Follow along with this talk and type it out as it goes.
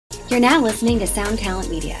You're now listening to Sound Talent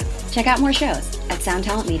Media. Check out more shows at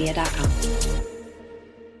soundtalentmedia.com.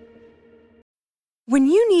 When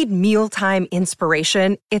you need mealtime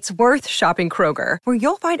inspiration, it's worth shopping Kroger, where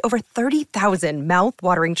you'll find over 30,000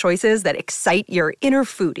 mouth-watering choices that excite your inner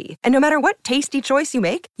foodie. And no matter what tasty choice you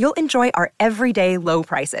make, you'll enjoy our everyday low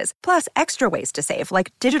prices, plus extra ways to save,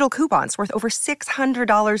 like digital coupons worth over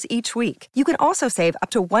 $600 each week. You can also save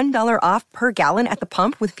up to $1 off per gallon at the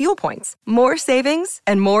pump with fuel points. More savings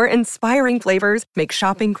and more inspiring flavors make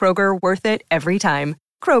shopping Kroger worth it every time.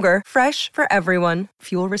 Kroger, fresh for everyone.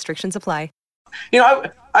 Fuel restrictions apply. You know,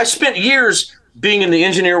 I spent years being in the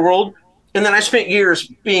engineer world, and then I spent years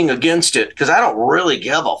being against it because I don't really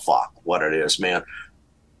give a fuck what it is, man.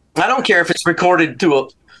 I don't care if it's recorded to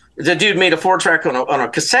the dude made a 4-track on a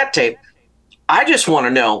cassette tape. I just want to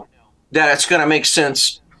know that it's going to make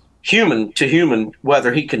sense human to human,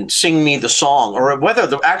 whether he can sing me the song or whether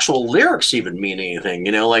the actual lyrics even mean anything,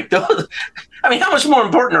 you know, like those. I mean, how much more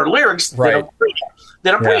important are lyrics than a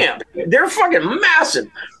preamp? They're fucking massive.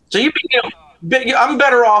 So I'm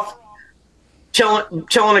better off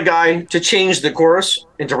telling a guy to change the chorus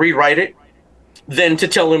and to rewrite it than to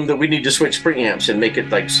tell him that we need to switch preamps and make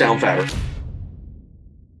it like sound fatter.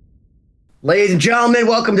 Ladies and gentlemen,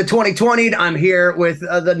 welcome to 2020. I'm here with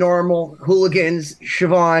the normal hooligans,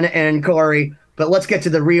 Siobhan and Corey. But let's get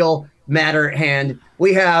to the real matter at hand.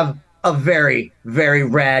 We have a very, very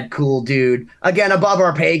rad, cool dude. Again, above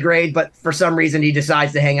our pay grade, but for some reason he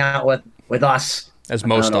decides to hang out with us. As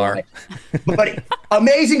most are. But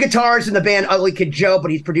amazing guitars in the band Ugly Kid Joe, but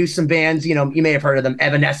he's produced some bands, you know, you may have heard of them: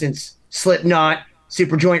 Evanescence, Slipknot,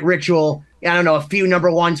 Superjoint Ritual, I don't know, a few number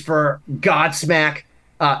ones for Godsmack.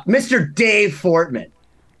 Mr. Dave Fortman.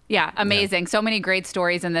 Yeah, amazing. Yeah. So many great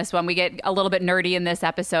stories in this one. We get a little bit nerdy in this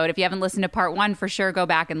episode. If you haven't listened to part 1, for sure, go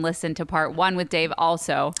back and listen to part 1 with Dave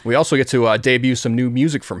also. We also get to debut some new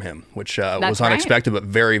music from him, which was unexpected, but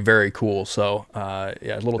very, very cool. So, a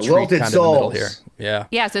little treat kind of in the middle here. Yeah.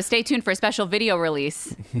 Yeah, so stay tuned for a special video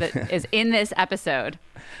release that is in this episode.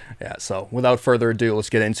 Yeah, so without further ado, let's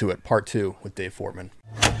get into it. Part 2 with Dave Fortman.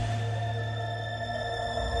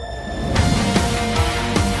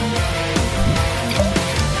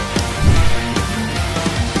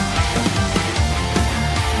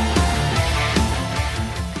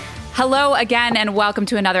 Hello again, and welcome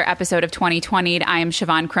to another episode of 2020. I am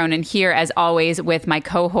Siobhan Cronin here, as always, with my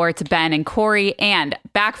cohorts Ben and Corey, and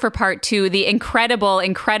back for part 2, the incredible,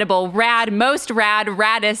 rad, most rad,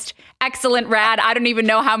 raddest, excellent rad. I don't even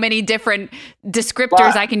know how many different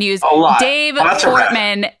descriptors I can use. Dave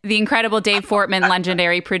Fortman, the incredible Dave Fortman,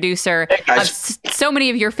 legendary producer of so many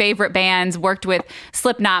of your favorite bands, worked with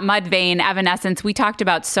Slipknot, Mudvayne, Evanescence. We talked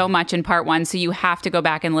about so much in part 1, so you have to go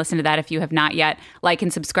back and listen to that if you have not yet. Like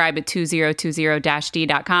and subscribe at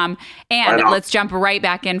 2020-d.com. And let's jump right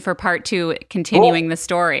back in for part 2, continuing the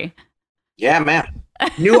story. Yeah, man.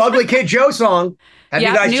 New Ugly Kid Joe song. Have you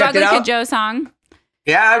guys checked it out? New Ugly Kid Joe song.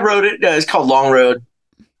 Yeah, I wrote it. It's called Long Road.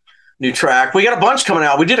 New track. We got a bunch coming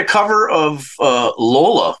out. We did a cover of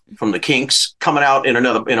Lola from the Kinks coming out in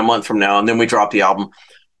a month from now, and then we dropped the album.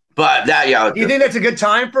 But that, Do you think that's a good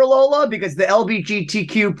time for Lola? Because the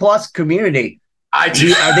LGBTQ plus community. I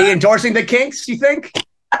do. Are they endorsing the Kinks, you think?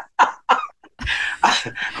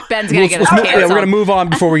 Ben's going to get us canceled. Yeah, we're going to move on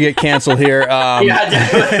before we get canceled here. I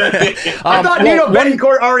thought Ben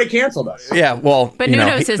Court already canceled us. Yeah, well, but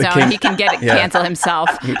Nuno's his own. He can cancel himself.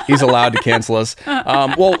 He's allowed to cancel us.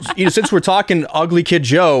 Since we're talking Ugly Kid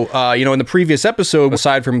Joe, in the previous episode,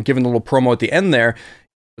 aside from giving a little promo at the end there,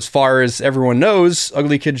 as far as everyone knows,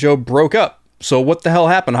 Ugly Kid Joe broke up. So what the hell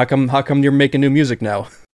happened? How come you're making new music now?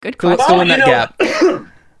 Good question. Still in that gap.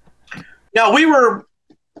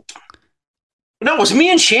 No, it was me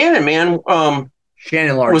and Shannon, man.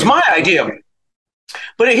 Shannon Larkin. It was my idea.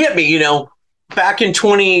 But it hit me, back in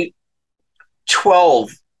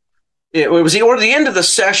 2012. It was the end of the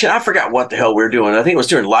session. I forgot what the hell we were doing. I think it was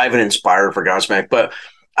doing Live and Inspired for Godsmack. But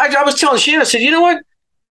I was telling Shannon, I said, you know what?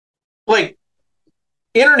 Like,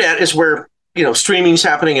 internet is where, streaming's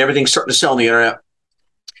happening. Everything's starting to sell on the internet.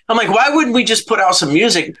 I'm like, why wouldn't we just put out some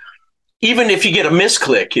music, even if you get a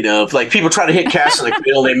misclick, if like people try to hit cast and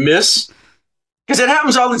they miss? Because it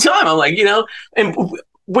happens all the time. I'm like, and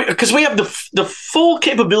because we have the full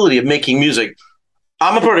capability of making music.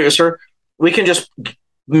 I'm a producer. We can just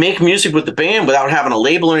make music with the band without having a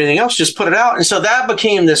label or anything else, just put it out. And so that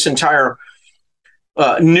became this entire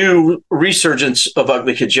new resurgence of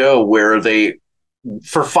Ugly Kid Joe, where they,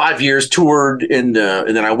 for 5 years, toured, and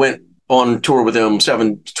then I went on tour with them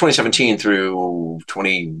 2017 through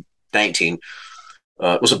 2019.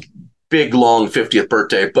 It was a big, long 50th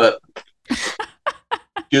birthday, but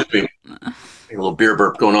excuse me. A little beer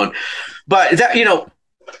burp going on. But that,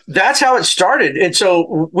 that's how it started. And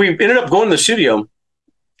so we ended up going to the studio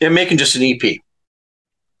and making just an EP.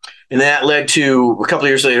 And that led to a couple of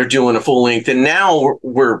years later doing a full length. And now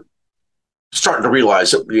we're starting to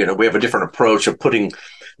realize that, we have a different approach of putting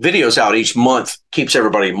videos out each month, keeps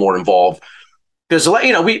everybody more involved. Because,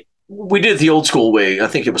 we did it the old school way. I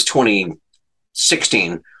think it was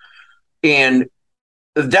 2016. And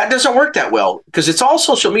that doesn't work that well because it's all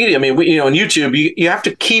social media. I mean, on YouTube, you have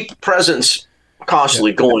to keep presence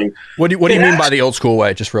constantly going. What do you mean by the old school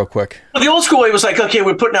way? Just real quick. Well, the old school way was like, okay,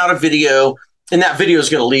 we're putting out a video and that video is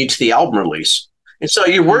going to lead to the album release. And so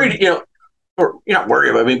you're worried, or you're not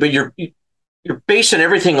worried about me, but you're basing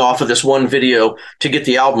everything off of this one video to get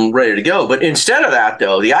the album ready to go. But instead of that,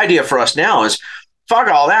 though, the idea for us now is fuck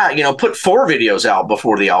all that, put 4 videos out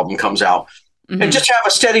before the album comes out. And just have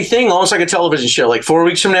a steady thing, almost like a television show. Like 4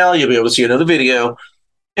 weeks from now, you'll be able to see another video.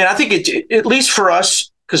 And I think it at least for us,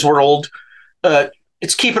 because we're old,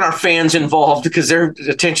 it's keeping our fans involved because their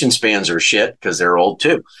attention spans are shit because they're old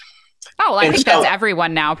too. Oh, well, I think that's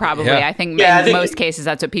everyone now, probably. Yeah. I think in most cases,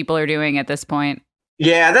 that's what people are doing at this point.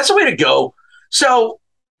 Yeah, that's the way to go. So,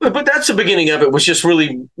 but that's the beginning of it, was just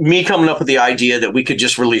really me coming up with the idea that we could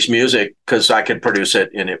just release music because I could produce it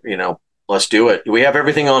and let's do it. We have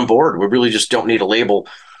everything on board. We really just don't need a label.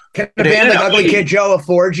 Can a band like Ugly Kid Joe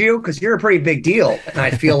afford you? Because you're a pretty big deal. And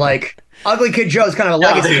I feel like Ugly Kid Joe is kind of a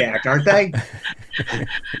legacy act, aren't they?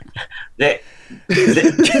 They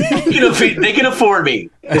can afford me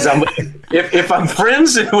because if I'm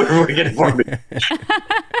friends, we can afford me.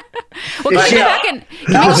 Well,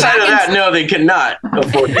 outside of that, no, they cannot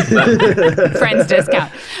afford me. Friends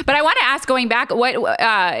discount. But I want to ask, going back, what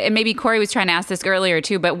and maybe Corey was trying to ask this earlier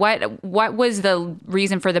too. But what was the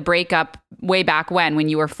reason for the breakup way back when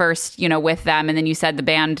you were first, with them, and then you said the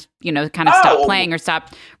band, kind of stopped playing or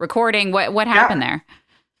stopped recording? What happened there?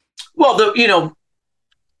 Well,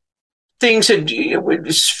 things had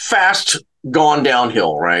fast gone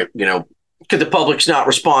downhill, right? Because the public's not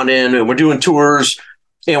responding, and we're doing tours,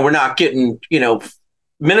 and we're not getting,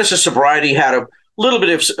 Minutes of Sobriety had a little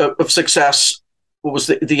bit of success. What was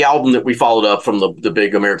the album that we followed up from the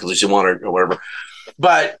big American Legion One or whatever?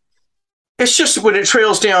 But it's just when it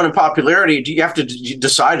trails down in popularity, you have to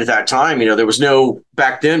decide at that time. There was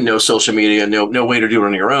back then no social media, no way to do it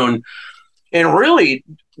on your own, and really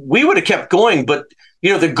we would have kept going, but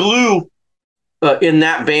the glue in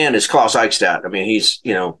that band is Klaus Eichstadt. I mean, he's,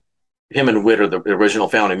 him and Whit are the original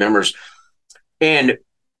founding members. And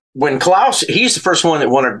when Klaus, he's the first one that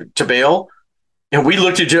wanted to bail. And we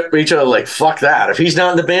looked at each other like, fuck that. If he's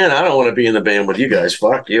not in the band, I don't want to be in the band with you guys.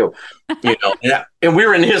 Fuck you. And we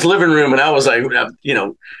were in his living room and I was like,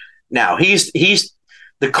 now he's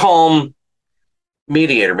the calm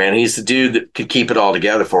mediator, man. He's the dude that could keep it all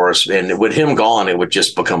together for us. And with him gone, it would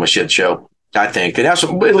just become a shit show, I think. And that's,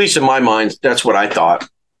 at least in my mind, that's what I thought.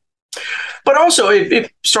 But also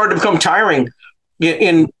it started to become tiring.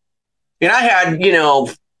 And I had,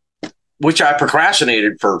 which I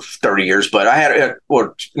procrastinated for 30 years, but I had,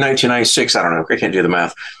 1996, I don't know, I can't do the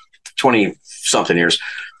math, 20 something years.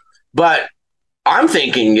 But I'm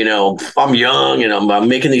thinking, I'm young and I'm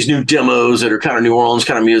making these new demos that are kind of New Orleans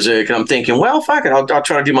kind of music. And I'm thinking, well, fuck it, I'll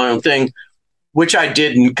try to do my own thing, which I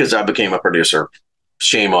didn't because I became a producer.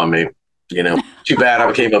 Shame on me. Too bad I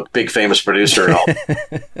became a big famous producer and all.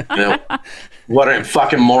 What a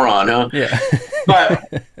fucking moron, huh? Yeah.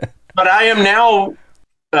 But I am now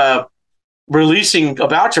about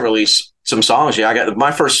to release some songs. Yeah, I got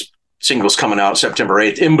my first singles coming out September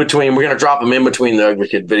 8th. In between, we're gonna drop them in between the Ugly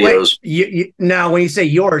Kid videos. Wait, now, when you say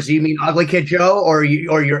yours, you mean Ugly Kid Joe or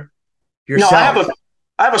yourself? No,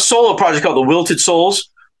 I have a solo project called The Wilted Souls.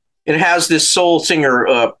 It has this soul singer,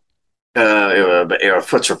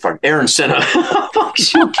 what's her fuck, Aaron Senna.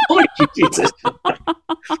 Jesus.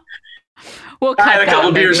 I had a couple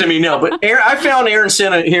of beers in me, but I found Aaron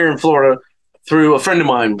Senna here in Florida through a friend of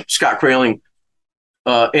mine, Scott Kraling,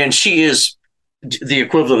 and she is the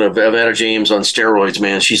equivalent of Etta James on steroids,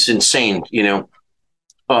 man. She's insane,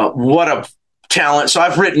 what a talent. So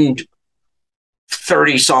I've written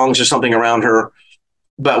 30 songs or something around her,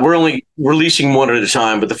 but we're only releasing one at a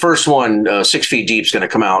time. But the first one, 6 Feet Deep, is going to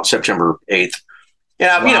come out September 8th. And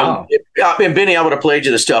I've been able to play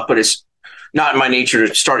you the stuff, but it's not in my nature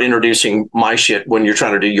to start introducing my shit when you're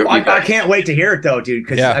trying to do your. I can't wait to hear it though, dude.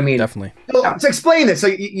 Because definitely. So explain this. So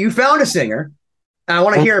you found a singer, and I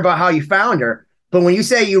want to hear about how you found her. But when you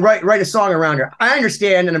say you write a song around her, I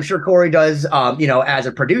understand, and I'm sure Corey does. As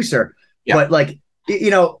a producer, but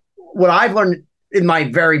what I've learned in my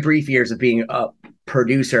very brief years of being a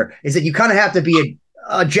producer is that you kind of have to be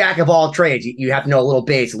a jack of all trades. You have to know a little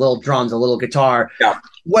bass, a little drums, a little guitar. Yeah.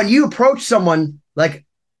 When you approach someone like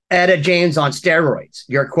Etta James on steroids,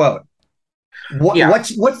 your quote,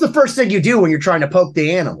 what's the first thing you do when you're trying to poke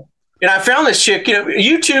the animal? And I found this chick,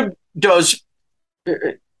 YouTube does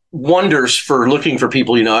wonders for looking for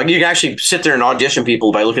people. You can actually sit there and audition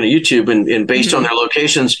people by looking at YouTube and based on their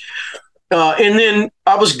locations. And then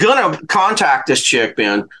I was going to contact this chick,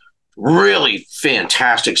 man, really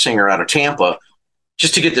fantastic singer out of Tampa,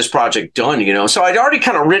 just to get this project done, So I'd already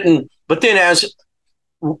kind of written, but then as,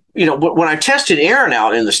 when I tested Erin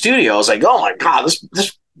out in the studio, I was like, oh my God,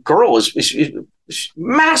 this girl is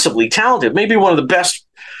massively talented. Maybe one of the best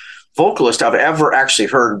vocalists I've ever actually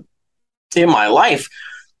heard in my life.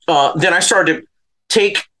 Then I started to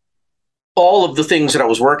take all of the things that I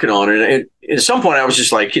was working on. And at some point I was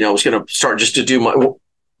just like, I was going to start just to do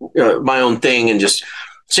my own thing and just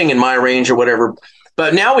sing in my range or whatever.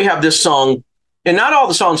 But now we have this song, and not all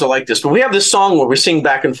the songs are like this, but we have this song where we sing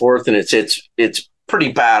back and forth, and it's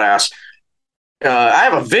pretty badass. I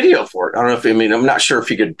have a video for it. I don't know I'm not sure if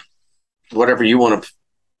you could, whatever you want to,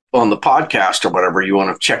 on the podcast or whatever you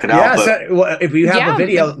want to check it out. So if you have a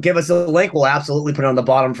video, give us a link. We'll absolutely put it on the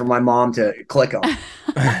bottom for my mom to click on.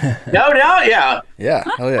 No doubt. Yeah. Yeah.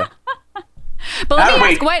 Hell yeah. But let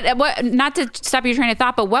me ask, what, not to stop your train of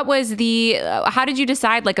thought, but what was how did you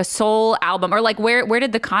decide like a soul album, or like where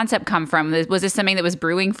did the concept come from? Was this something that was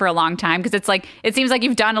brewing for a long time? Because it seems like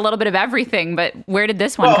you've done a little bit of everything, but where did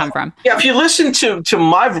this one come from? Yeah. If you listen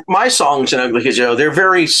to my songs in Ugly Kid Joe, they're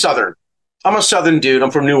very Southern. I'm a Southern dude. I'm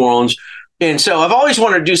from New Orleans. And so I've always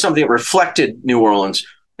wanted to do something that reflected New Orleans.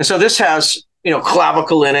 And so this has,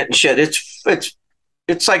 clavicle in it and shit.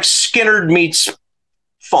 It's like Skinner meets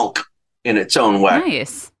funk in its own way.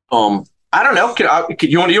 Nice. I don't know.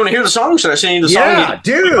 You want to hear the song? Should I sing you the song? Yeah,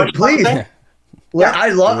 dude, please. Well,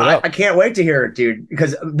 I can't wait to hear it, dude.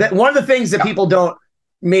 Because one of the things that people don't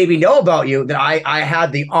maybe know about you that I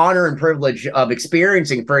had the honor and privilege of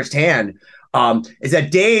experiencing firsthand is that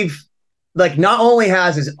Dave, like, not only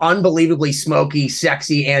has his unbelievably smoky,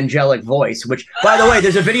 sexy, angelic voice, which, by the way,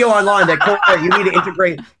 there's a video online that you need to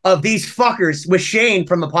integrate of these fuckers with Shane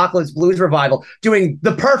from Apocalypse Blues Revival doing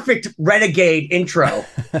the perfect renegade intro.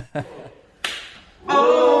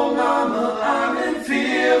 Oh, mama, I'm in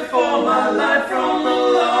fear for my life from the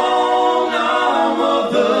long arm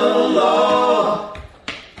of the law.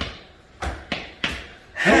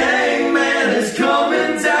 Hangman is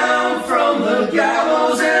coming down from the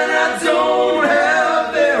gallows, and I don't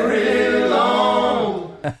have very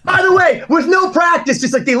long. By the way, with no practice,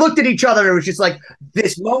 just like they looked at each other, it was just like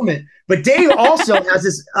this moment. But Dave also has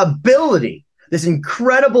this ability, this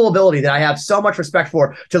incredible ability that I have so much respect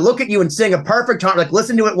for, to look at you and sing a perfect harmony, like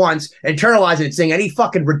listen to it once, internalize it, and sing any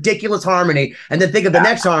fucking ridiculous harmony, and then think of the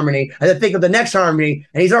next harmony, and then think of the next harmony,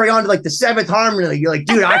 and he's already on to like the seventh harmony. You're like,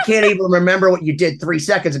 dude, I can't even remember what you did 3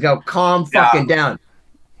 seconds ago. Calm fucking down.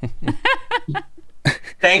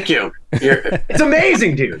 Thank you. It's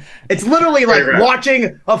amazing, dude. It's literally like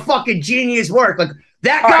watching a fucking genius work. Like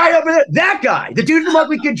that guy over there, that guy, the dude from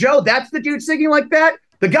Ugly Kid Joe, that's the dude singing like that.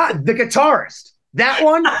 The guy, the guitarist, that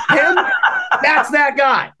one, him, that's that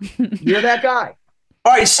guy. You're that guy.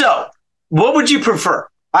 All right. So what would you prefer?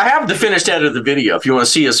 I have the finished edit of the video if you want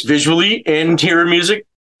to see us visually and hear music.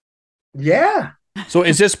 Yeah. So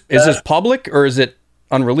is this public or is it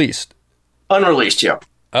unreleased? Unreleased, yeah.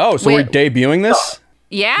 Oh, so we're debuting this?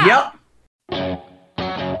 Yeah. Yep.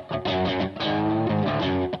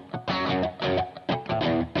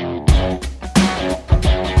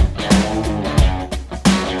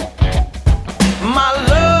 My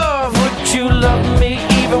love, would you love me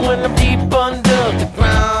even when I'm deep under the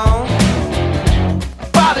ground?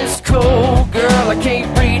 Body's cold, girl, I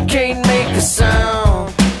can't breathe, can't make a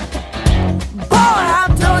sound. Boy, I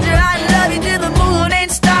told you I love you till the moon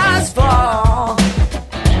and stars fall.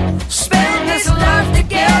 Spend this life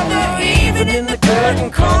together, even in the curtain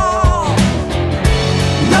call.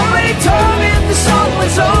 Nobody told me the song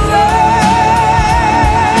was over,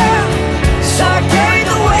 so I carried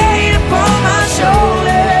the weight upon my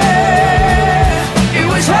shoulder. It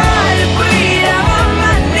was hard to breathe, I'm on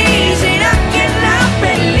my knees and I cannot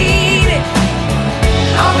believe it.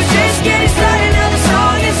 I was just getting started, now the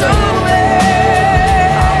song is over.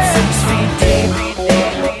 I'm 6 feet deep.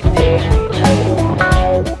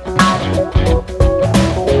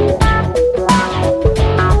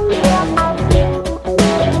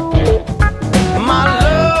 My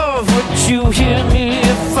love, would you hear me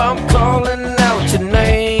if I'm calling out your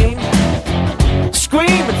name?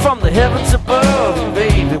 Screaming from the heavens above,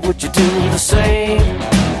 baby, would you do the same?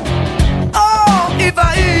 Oh, if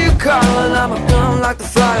I hear you calling, I'ma come like the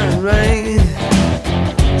fire and rain.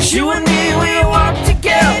 'Cause you and me, we walk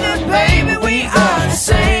together, baby, we are the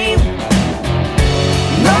same.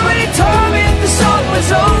 Nobody told me the song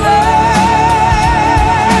was over,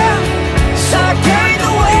 so I carried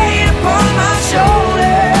the weight upon my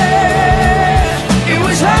shoulder. It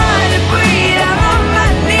was hard to breathe, I'm on my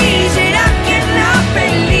knees and I cannot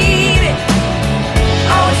believe it.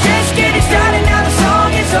 I was just getting started, now the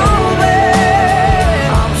song is over.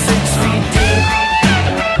 I'm 6 feet deep.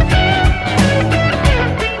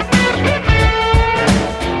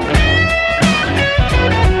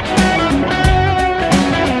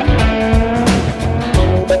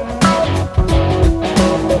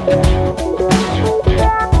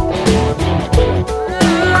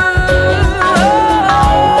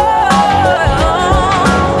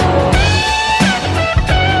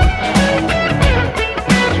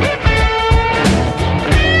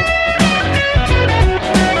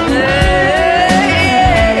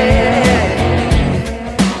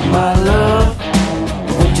 My love,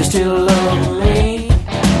 would you still love me?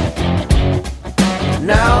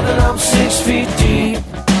 Now that I'm 6 feet deep.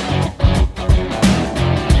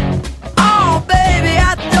 Oh, baby,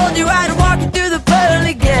 I told you I'd walk you through the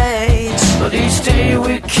pearly gates. But each day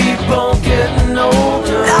we keep on getting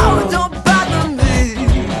older. Oh, don't bother me.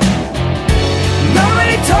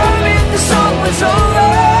 Nobody told me the song was over,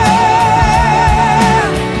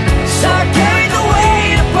 so I carried the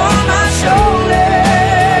weight upon my shoulder.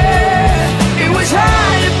 It was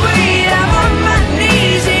hard to breathe, I'm on my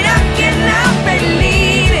knees and I cannot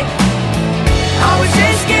believe it. I was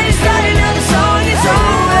just getting started, now the song is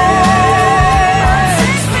over.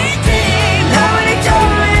 6 feet deep. Nobody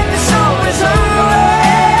told me the song was over,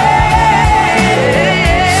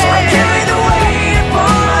 so I carried the weight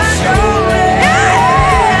upon my shoulder.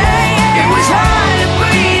 It was hard to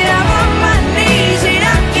breathe, I'm on my knees and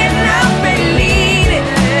I cannot believe it.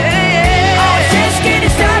 I was just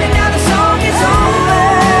getting started, now the song is over.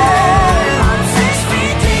 I'm 6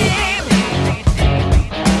 feet deep.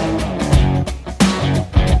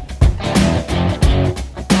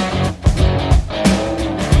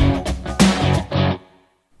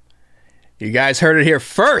 You guys heard it here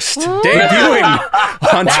first, debuting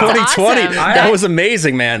on 2020. awesome. That was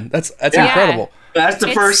amazing, man. That's Yeah. incredible. That's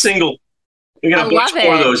the first single. We got I a bunch love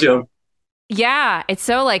more of it. those, yo. Yeah, it's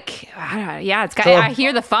so like, I don't know, yeah, it's got, So- I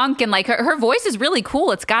hear the funk and like her voice is really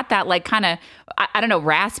cool. It's got that like kind of, I don't know,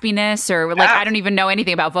 raspiness or like, Yeah. I don't even know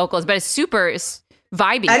anything about vocals, but it's super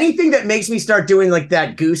vibey. Anything that makes me start doing like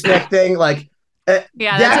that gooseneck thing, like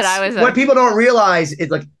Yeah, that's what I was- What people don't realize is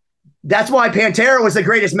like that's why Pantera was the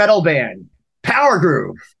greatest metal band. Power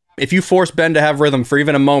groove. If you force Ben to have rhythm for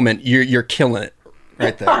even a moment, you're killing it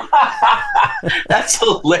right there. That's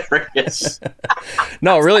hilarious.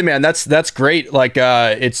 No, really, man, that's great. Like,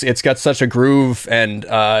 it's got such a groove, and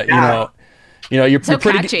you're So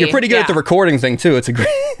pretty catchy. you're pretty good at the Yeah. recording thing too. It's a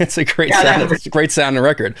great sound. It's a great sounding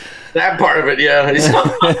record. That part of it, yeah.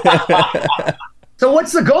 So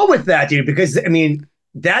what's the goal with that, dude? Because I mean,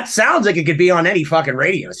 that sounds like it could be on any fucking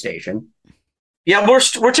radio station. Yeah,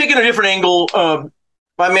 we're taking a different angle.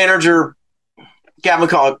 My manager, Gavin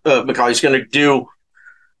McCauley, is going to do.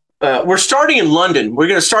 We're starting in London. We're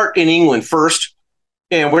going to start in England first,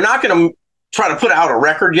 and we're not going to try to put out a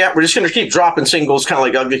record yet. We're just going to keep dropping singles, kind of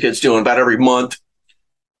like Ugly Kid's doing, about every month.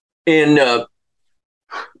 And then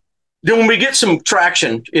when we get some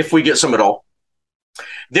traction, if we get some at all,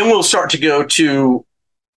 then we'll start to go to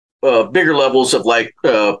bigger levels of like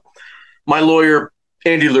my lawyer,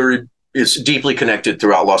 Andy Lurie, is deeply connected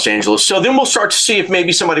throughout Los Angeles. So then we'll start to see if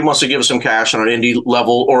maybe somebody wants to give us some cash on an indie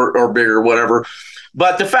level or bigger, whatever.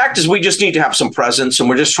 But the fact is we just need to have some presence, and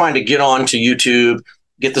we're just trying to get on to YouTube,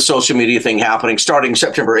 get the social media thing happening starting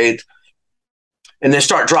September 8th, and then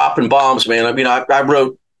start dropping bombs, man. I mean, I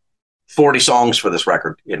wrote 40 songs for this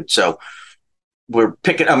record. And so we're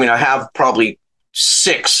picking, I mean, I have probably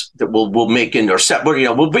 6 that we'll make into our set. But,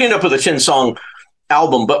 we'll end up with a 10-song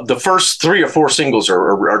album, but the first 3 or 4 singles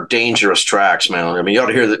are dangerous tracks, man. I mean, you ought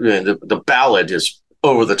to hear the ballad is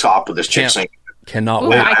over the top of this chick singing. Cannot Ooh,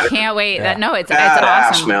 wait. I can't wait. Yeah. It's Badass,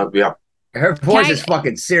 awesome. man. Yeah. Her voice is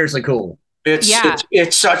fucking seriously cool. It's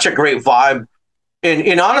such a great vibe.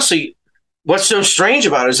 And honestly, what's so strange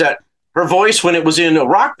about it is that her voice, when it was in a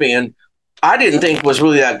rock band, I didn't think was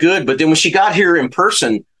really that good. But then when she got here in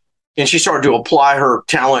person and she started to apply her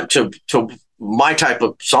talent to my type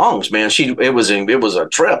of songs, man, it was a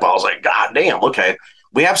trip. I was like, God damn, okay,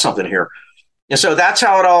 we have something here. And so that's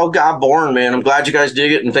how it all got born, man. I'm glad you guys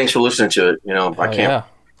dig it, and thanks for listening to it. I can't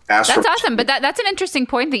ask That's for awesome. But that's an interesting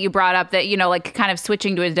point that you brought up, that, like kind of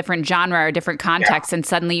switching to a different genre or different context, and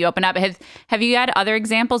suddenly you open up. Have you had other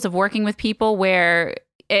examples of working with people where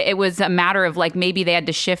it was a matter of like maybe they had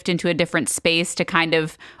to shift into a different space to kind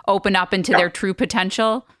of open up into their true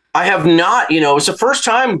potential? I have not. It was the first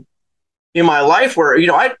time in my life where,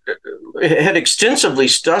 I had extensively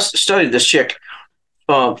studied this chick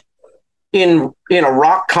in a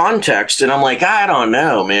rock context. And I'm like, I don't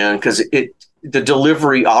know, man, because the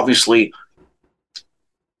delivery obviously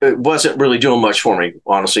it wasn't really doing much for me,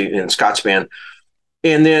 honestly, in Scott's band.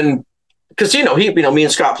 And then, because, me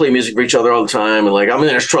and Scott play music for each other all the time. And like, I'm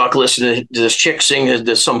in his truck listening to this chick sing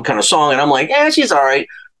some kind of song. And I'm like, she's all right.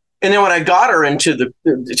 And then when I got her to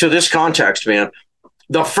this context, man,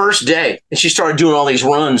 the first day, and she started doing all these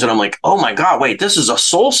runs, and I'm like, oh my God, wait, this is a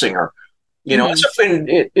soul singer.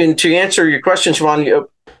 And to answer your question, Siobhan,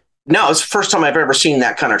 no, it's the first time I've ever seen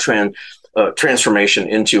that kind of transformation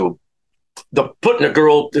into putting a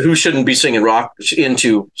girl who shouldn't be singing rock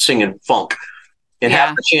into singing funk and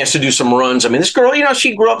have the chance to do some runs. I mean, this girl,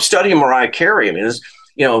 she grew up studying Mariah Carey. I mean,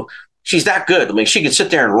 she's that good. I mean, she could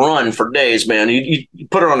sit there and run for days, man. You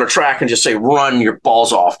put her on a track and just say, run your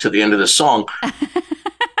balls off to the end of this song.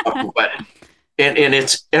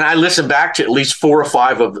 And I listen back to at least 4 or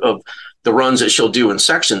 5 of the runs that she'll do in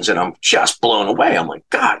sections, and I'm just blown away. I'm like,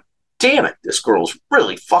 God damn it, this girl's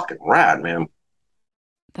really fucking rad, man.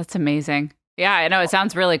 That's amazing. Yeah, I know. It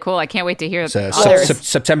sounds really cool. I can't wait to hear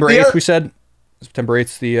September 8th, we said? September 8th,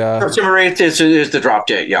 September 8th is the drop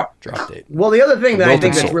date, yeah. Drop date. Well, the other thing that I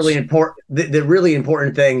think is really important, the really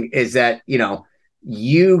important thing is that,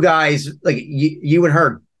 you guys, like you and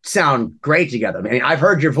her sound great together. I mean, I've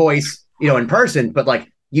heard your voice, in person, but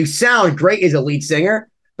like you sound great as a lead singer,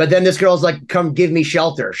 but then this girl's like, come give me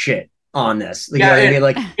shelter shit on this. You know what I mean?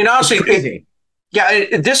 Like, honestly, it's crazy.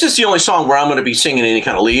 This is the only song where I'm going to be singing any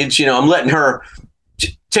kind of leads. I'm letting her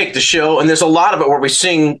take the show, and there's a lot of it where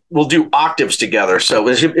we'll do octaves together. So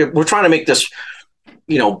we're trying to make this,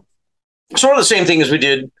 sort of the same thing as we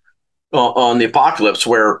did on the Apocalypse,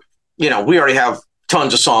 where, we already have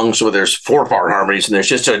tons of songs where there's 4-part harmonies and there's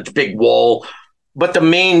just a big wall. But the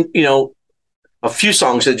main, a few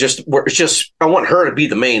songs that I want her to be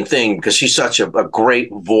the main thing because she's such a great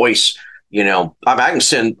voice. I can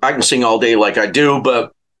sing all day like I do,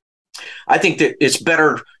 but I think that it's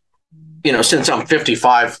better, since I'm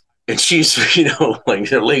 55 and she's, like in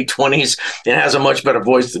her late 20s and has a much better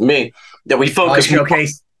voice than me, that we focus.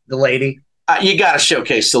 Showcase the lady. You got to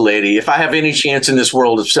showcase the lady. If I have any chance in this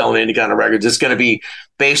world of selling any kind of records, it's going to be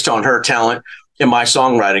based on her talent and my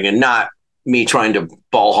songwriting, and not me trying to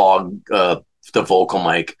ball hog the vocal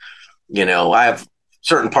mic. I have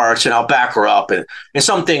certain parts and I'll back her up, and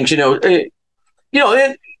some things, and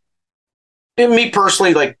me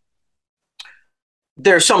personally, like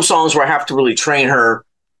there's some songs where I have to really train her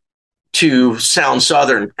to sound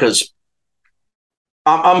Southern because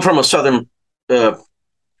I'm from a Southern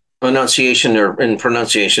enunciation and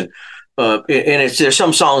pronunciation. And there's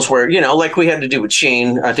some songs where, like we had to do with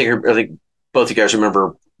Shane. I think both you guys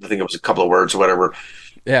remember, I think it was a couple of words or whatever.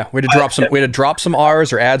 Yeah, we had to drop some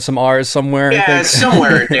R's or add some R's somewhere. Yeah,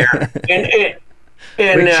 somewhere in there.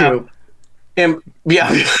 And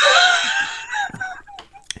yeah.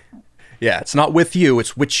 Yeah, it's not with you,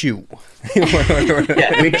 it's with you.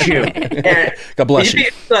 With you. God bless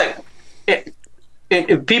you.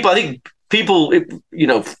 People, I think people,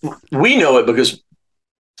 we know it because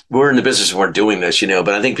we're in the business and we're doing this, but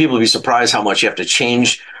I think people would be surprised how much you have to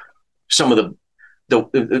change some of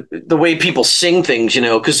the way people sing things,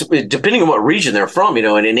 because depending on what region they're from,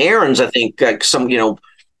 and in Aaron's, I think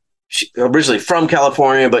she originally from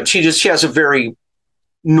California, but she has a very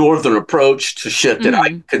northern approach to shit that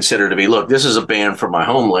I consider to be, look, this is a band from my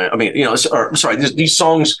homeland. I mean, these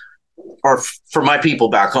songs are for my people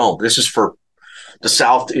back home. This is for the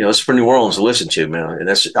South, it's for New Orleans to listen to, man. And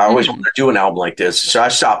I always want to do an album like this. So I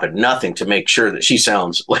stop at nothing to make sure that she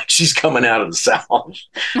sounds like she's coming out of the South.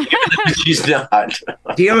 She's not.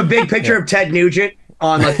 Do you have a big picture of Ted Nugent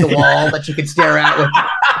on like the wall that you could stare at with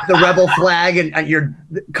the rebel flag and your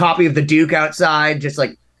copy of the Duke outside? Just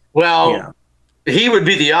like, he would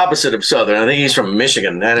be the opposite of Southern. I think he's from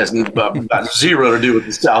Michigan. That has got zero to do with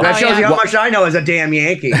the South. That shows you how much I know as a damn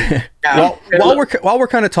Yankee. While we're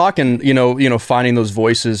kind of talking, finding those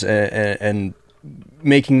voices and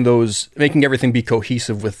making everything be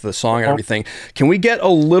cohesive with the song and everything. Can we get a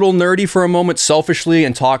little nerdy for a moment, selfishly,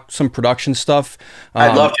 and talk some production stuff?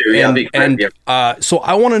 I'd love to. Yeah, so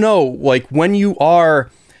I want to know, like, when you are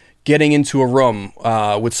getting into a room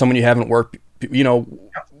with someone you haven't worked,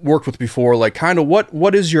 worked with before, like kind of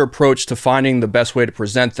what is your approach to finding the best way to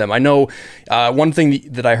present them? I know one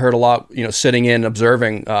thing that I heard a lot, sitting in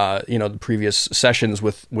observing, the previous sessions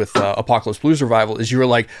with Apocalypse Blues Revival is you were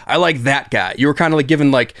like, I like that guy. You were kind of like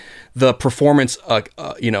given like the performance,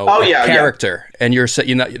 character, and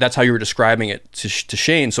that's how you were describing it to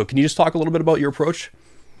Shane. So can you just talk a little bit about your approach?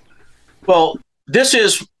 Well, this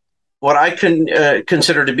is what I can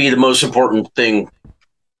consider to be the most important thing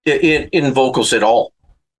in vocals at all,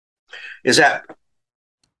 is that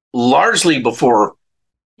largely before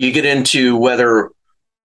you get into whether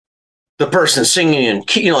the person's singing in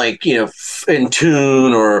key, in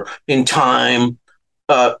tune or in time,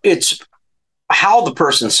 it's how the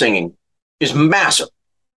person's singing is massive.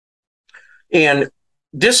 And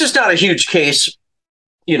this is not a huge case,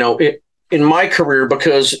 in my career,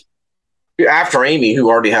 because after Amy, who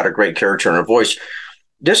already had a great character and a voice,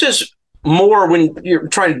 this is more when you're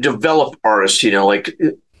trying to develop artists,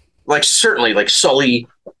 like certainly like Sully,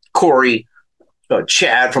 Corey,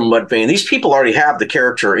 Chad from Mudvayne. These people already have the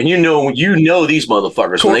character, and these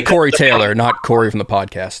motherfuckers. Corey Taylor, not Corey from the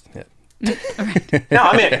podcast. Yeah. No,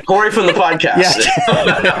 I mean Corey from the podcast.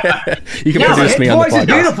 Yeah. You can produce me on the podcast. His voice is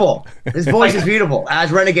beautiful. His voice is beautiful,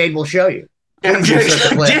 as Renegade will show you. Dude,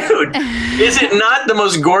 is it not the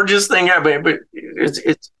most gorgeous thing ever? But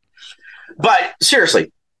but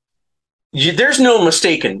seriously, there's no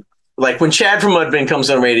mistaking. Like when Chad from Mudvayne comes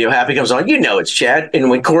on radio, Happy comes on, it's Chad. And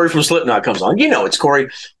when Corey from Slipknot comes on, it's Corey.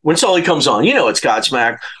 When Sully comes on, it's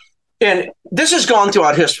Godsmack. And this has gone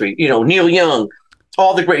throughout history. Neil Young,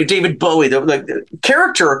 all the great David Bowie. The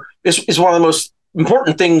character is one of the most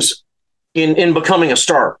important things in becoming a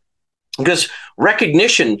star, because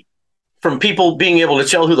recognition from people being able to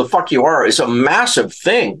tell who the fuck you are is a massive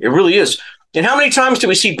thing. It really is. And how many times do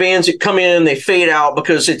we see bands that come in, they fade out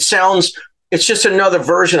because it's just another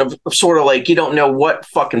version of sort of like, you don't know what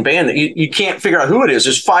fucking band, you can't figure out who it is.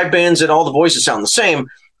 There's 5 bands and all the voices sound the same.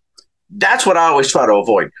 That's what I always try to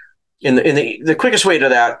avoid. And the quickest way to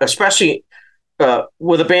that, especially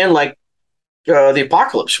with a band like the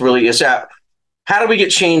Apocalypse, really, is that how do we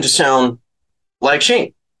get Shane to sound like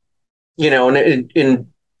Shane? And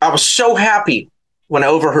I was so happy when I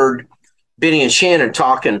overheard Benny and Shannon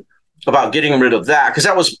talking about getting rid of that, because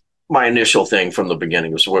that was my initial thing from the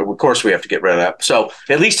beginning. Was, of course, we have to get rid of that. So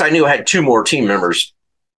at least I knew I had 2 more team members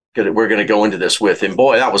that we're going to go into this with, and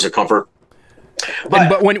boy, that was a comfort.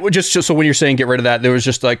 But when so when you're saying get rid of that, there was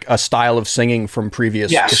just like a style of singing from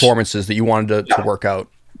previous performances that you wanted to work out.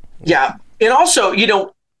 Yeah, and also,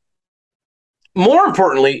 more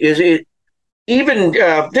importantly, is it even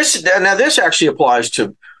this? Now, this actually applies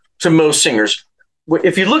to most singers.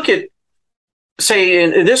 If you look at, say,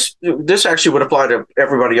 and this actually would apply to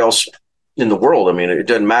everybody else in the world. I mean, it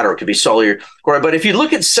doesn't matter. It could be Sully or Corey. But if you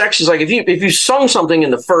look at sections, like if you sung something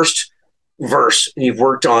in the first verse and you've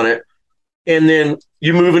worked on it, and then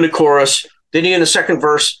you move into chorus, then you're in the second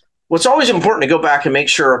verse, what's always important to go back and make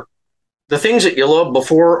sure the things that you loved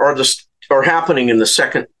before are happening in the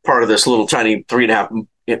second part of this little tiny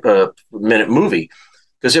 3.5 minute movie.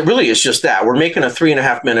 Because it really is just that. We're making a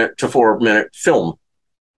 3.5 minute to 4 minute film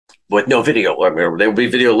with no video. I mean, there will be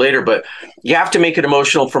video later, but you have to make it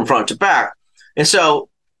emotional from front to back. And so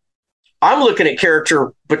I'm looking at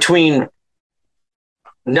character between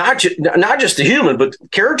not just the human, but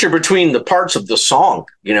character between the parts of the song.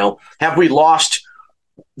 Have we lost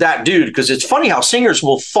that dude? Because it's funny how singers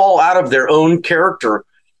will fall out of their own character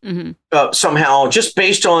somehow, just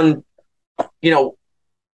based on,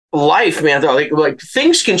 life, man. Like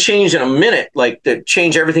things can change in a minute, like that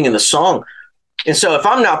change everything in the song. And so if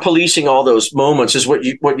I'm not policing all those moments, is what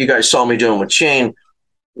you guys saw me doing with Shane,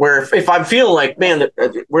 where if I'm feeling like, man,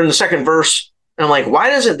 we're in the second verse, and I'm like, why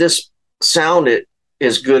doesn't this sound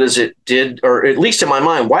as good as it did, or at least in my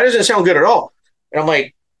mind, why doesn't it sound good at all? And I'm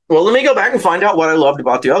like, well, let me go back and find out what I loved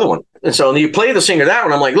about the other one. And so you play the singer that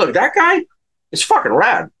one, I'm like, look, that guy is fucking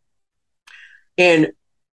rad. And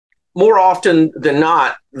more often than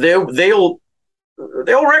not, they'll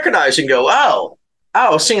recognize and go,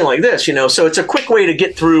 oh, singing like this, So it's a quick way to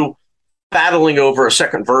get through battling over a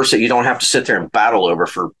second verse that you don't have to sit there and battle over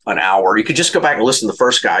for an hour. You could just go back and listen to the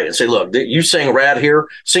first guy and say, look, you sang rad here,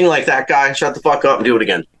 sing like that guy, shut the fuck up and do it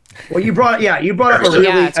again. Well, you brought up a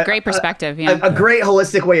really, it's a great perspective. A great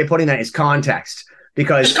holistic way of putting that is context.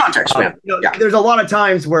 Because it's context, man. There's a lot of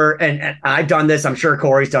times where, and I've done this, I'm sure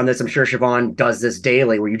Corey's done this, I'm sure Siobhan does this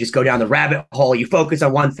daily, where you just go down the rabbit hole, you focus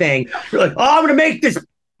on one thing, you're like, I'm going to make this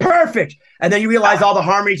perfect. And then you realize all the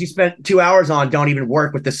harmonies you spent 2 hours on don't even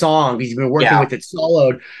work with the song because you've been working with it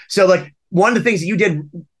soloed. So like one of the things that you did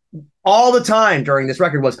all the time during this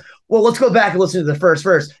record was, well, let's go back and listen to the first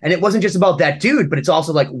verse. And it wasn't just about that dude, but it's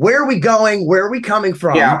also like, where are we going? Where are we coming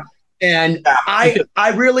from? Yeah. And I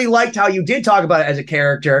really liked how you did talk about it as a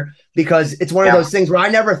character, because it's one of those things where I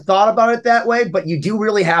never thought about it that way, but you do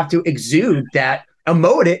really have to exude that,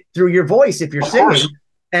 emote it through your voice if you're singing.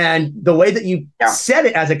 And the way that you said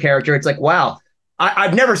it as a character, it's like, wow,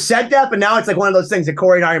 I've never said that, but now it's like one of those things that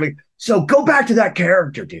Corey and I are like, so go back to that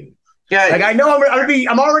character, dude. Yeah. Like, I know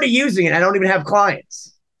I'm already using it. I don't even have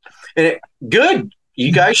clients. Good.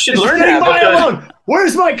 You guys should learn that. Alone.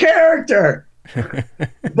 Where's my character?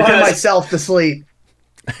 By myself to sleep.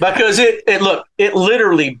 Because it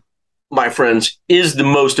literally, my friends, is the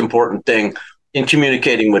most important thing in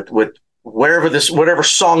communicating with whatever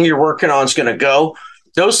song you're working on is going to go.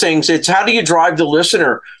 Those things, it's how do you drive the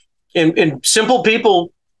listener? And simple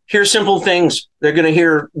people hear simple things. They're going to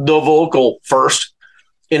hear the vocal first.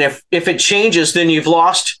 And if it changes, then you've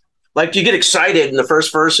lost. Like, you get excited in the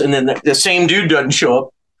first verse, and then the same dude doesn't show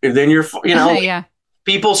up. And then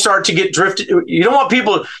people start to get drifted. You don't want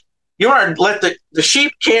people. You want to let the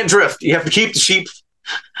sheep can't drift. You have to keep the sheep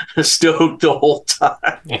stoked the whole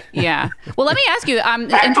time. Yeah. Well, let me ask you.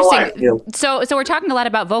 Interesting. So we're talking a lot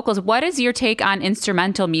about vocals. What is your take on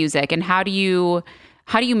instrumental music, and how do you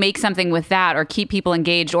make something with that, or keep people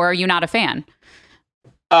engaged, or are you not a fan?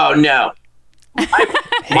 Oh no.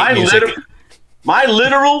 My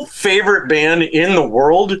literal favorite band in the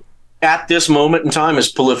world at this moment in time is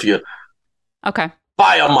Polyphia. Okay.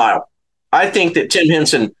 By a mile. I think that Tim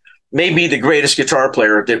Henson may be the greatest guitar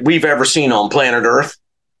player that we've ever seen on planet Earth.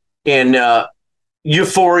 And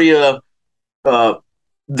Euphoria, The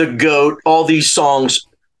Goat, all these songs,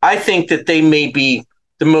 I think that they may be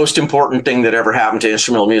the most important thing that ever happened to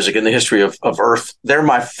instrumental music in the history of Earth. They're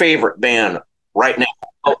my favorite band right now.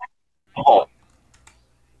 Oh.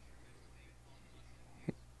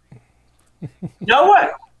 No way.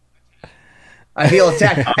 I feel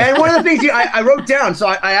attacked. And one of the things I wrote down, so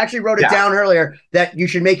I actually wrote it down earlier, that you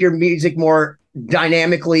should make your music more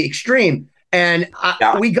dynamically extreme. And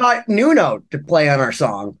we got Nuno to play on our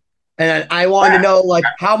song. And I wanted to know, like,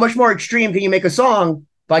 how much more extreme can you make a song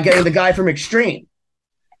by getting the guy from Extreme?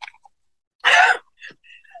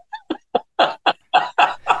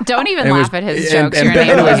 Don't even laugh at his jokes.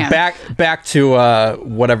 Anyways, back to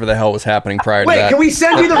whatever the hell was happening prior to that. Wait, can we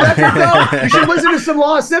send you the record, though? You should listen to some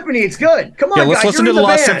Lost Symphony. It's good. Come on, yeah, let's guys, listen to the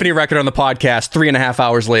Lost Symphony record on the podcast. 3.5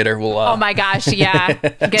 hours later, we'll. Oh my gosh, yeah,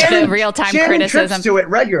 get the real-time criticism. Trips to it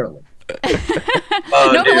regularly.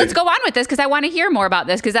 But let's go on with this, because I want to hear more about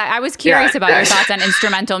this, because I was curious about your thoughts on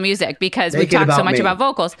instrumental music, because we talked so much about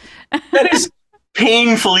vocals. That is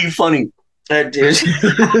painfully funny. That is.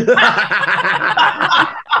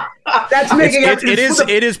 That's making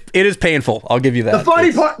it is painful. I'll give you that. The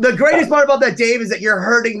funny part, the greatest part about that, Dave, is that you're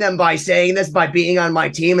hurting them by saying this, by being on my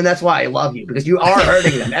team, and that's why I love you, because you are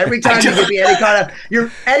hurting them. Every time you give me any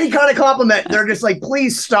kind of compliment, they're just like,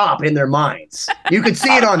 please stop, in their minds. You can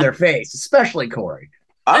see it on their face, especially Corey.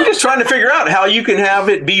 I'm just trying to figure out how you can have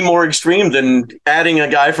it be more extreme than adding a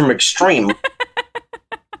guy from Extreme.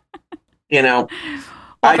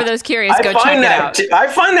 Well, for those curious, go check it out. I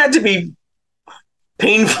find that to be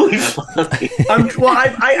painfully funny.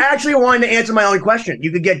 I actually wanted to answer my own question.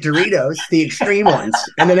 You could get Doritos, the extreme ones,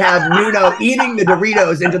 and then have Nuno eating the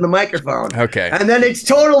Doritos into the microphone. Okay. And then it's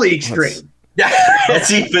totally extreme.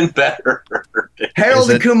 That's even better.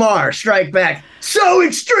 Harold and Kumar strike back. So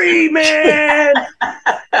extreme, man!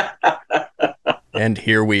 And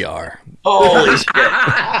here we are. Holy shit.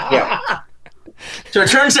 Yeah. So it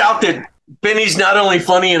turns out that Benny's not only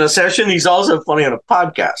funny in a session, he's also funny on a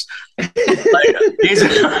podcast. Who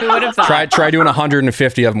would have thought? Try doing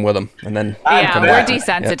 150 of them with him, and then we're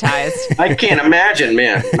desensitized. I can't imagine,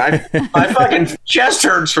 man. My fucking chest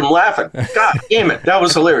hurts from laughing. God damn it, that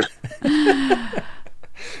was hilarious.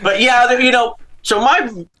 But yeah, so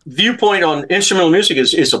my viewpoint on instrumental music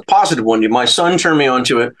is a positive one. My son turned me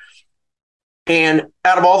onto it, and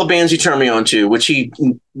out of all the bands he turned me onto, which he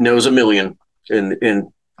knows a million,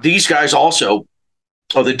 and these guys also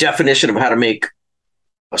are the definition of how to make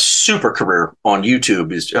a super career on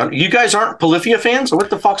YouTube. You guys aren't Polyphia fans? Or what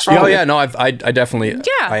the fuck's wrong? Oh yeah, no, I definitely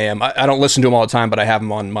I am. I don't listen to them all the time, but I have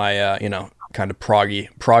them on my kind of proggy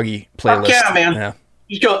playlist. Yeah, man. Yeah.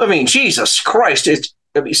 Jesus Christ!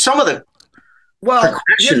 Some of the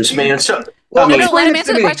progressions, man. So let him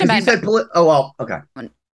answer the question, Ben. Okay.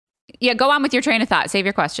 Yeah, go on with your train of thought. Save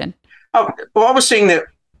your question. Oh, well, I was saying that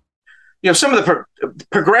some of the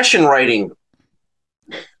progression writing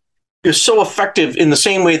is so effective in the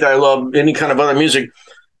same way that I love any kind of other music.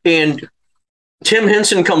 And Tim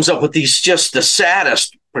Henson comes up with just the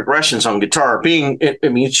saddest progressions on guitar.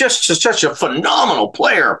 He's just such a phenomenal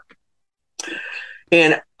player.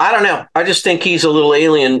 And I don't know. I just think he's a little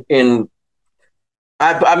alien.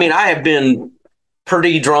 I mean, I have been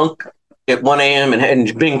pretty drunk at 1 a.m.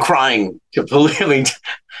 and been crying completely.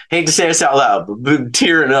 Hate to say this out loud, but been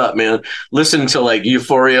tearing up, man. Listening to like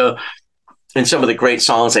Euphoria and some of the great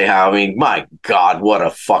songs they have. I mean, my God, what a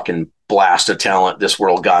fucking blast of talent this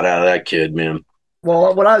world got out of that kid, man.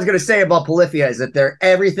 Well, what I was going to say about Polyphia is that they're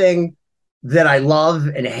everything that I love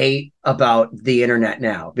and hate about the internet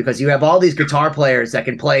now, because you have all these guitar players that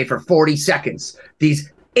can play for 40 seconds.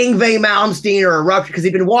 These Yngwie Malmsteen or Eruption, because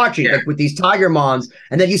they've been watching like with these Tiger Moms,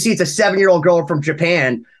 and then you see it's a 7-year-old girl from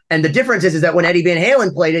Japan. And the difference is that when Eddie Van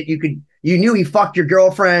Halen played it, you knew he fucked your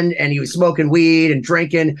girlfriend and he was smoking weed and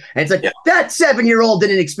drinking. And it's like that 7-year-old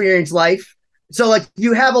didn't experience life. So like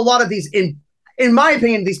you have a lot of these, in my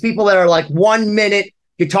opinion, these people that are like 1 minute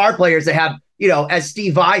guitar players that have, you know, as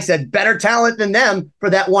Steve Vai said, better talent than them for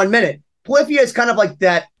that 1 minute. Polyphia is kind of like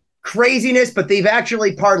that craziness, but they've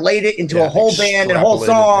actually parlayed it into a whole band and whole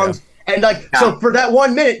songs. Yeah. And like, so for that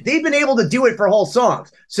 1 minute, they've been able to do it for whole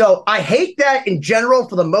songs. So I hate that in general,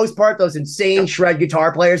 for the most part, those insane shred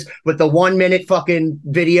guitar players with the 1 minute fucking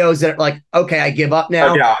videos that are like, okay, I give up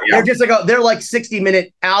now. They're just like, they're like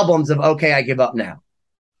 60-minute albums of, okay, I give up now.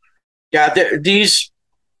 Yeah. These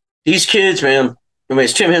kids, man, I mean,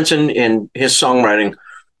 it's Tim Henson and his songwriting,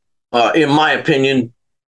 in my opinion,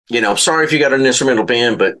 you know, sorry if you got an instrumental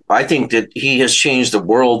band, but I think that he has changed the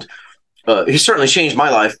world. He certainly changed my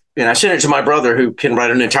life. And I sent it to my brother, who can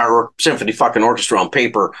write an entire symphony fucking orchestra on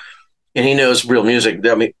paper, and he knows real music.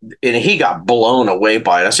 I mean, and he got blown away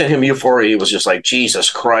by it. I sent him Euphoria. He was just like,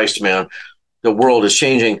 Jesus Christ, man, the world is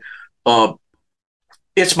changing.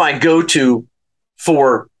 It's my go-to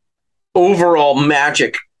for overall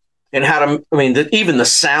magic and how to, I mean, even the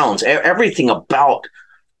sounds, everything about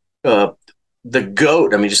the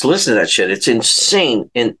goat. I mean, just listen to that shit. It's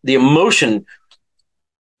insane. And the emotion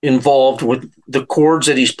involved with the chords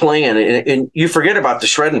that he's playing. And you forget about the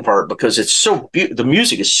shredding part because it's so the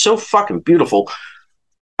music is so fucking beautiful.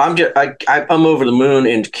 I'm over the moon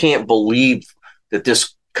and can't believe that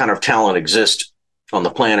this kind of talent exists on the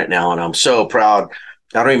planet now. And I'm so proud.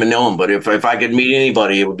 I don't even know him, but if I could meet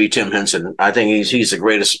anybody, it would be Tim Henson. I think he's the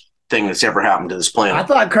greatest thing that's ever happened to this planet. I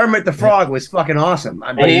thought Kermit the Frog was fucking awesome.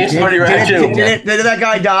 I mean, he's pretty rad too. Did that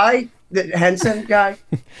guy die? The Henson guy?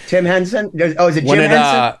 Tim Henson? Oh, is it Jim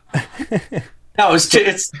Henson? No, it's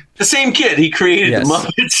the same kid. He created the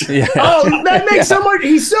Muppets. Yeah. Oh, that makes so much.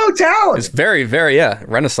 He's so talented. It's very, very,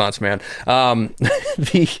 Renaissance man.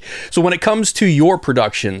 So when it comes to your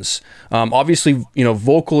productions, obviously, you know,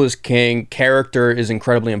 vocal is king, character is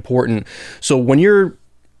incredibly important. So when you're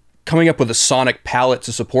coming up with a sonic palette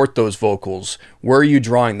to support those vocals, where are you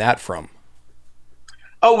drawing that from?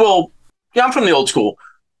 Oh, well, yeah, I'm from the old school.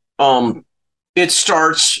 It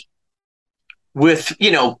starts with,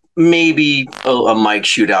 you know, maybe a mic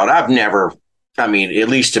shootout. I've never, I mean, at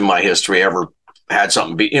least in my history, ever had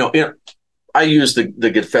something be, you know I use the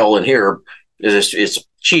Gitfell in here. It's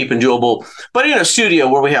cheap and doable, but in a studio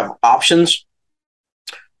where we have options,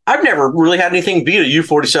 I've never really had anything beat a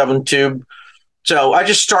U47 tube. So I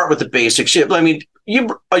just start with the basics. I mean,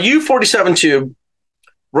 a U47 tube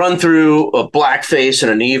run through a Blackface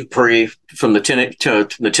and a Neve Pre from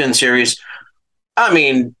the 10 series. I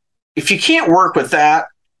mean, if you can't work with that,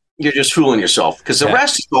 you're just fooling yourself, because the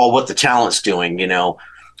rest is all what the talent's doing, you know.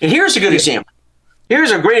 And here's a good example.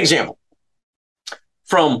 Here's a great example.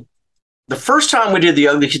 From the first time we did the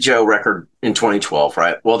Ugly Kid Joe record in 2012,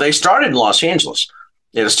 right? Well, they started in Los Angeles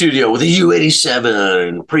in a studio with a U87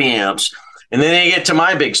 and preamps. And then they get to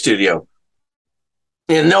my big studio.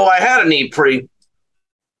 And no, I had a Neve Pre.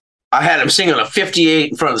 I had him singing a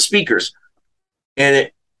 58 in front of the speakers. And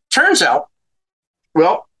it turns out,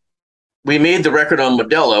 well, we made the record on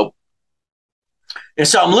Modelo. And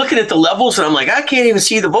so I'm looking at the levels and I'm like, I can't even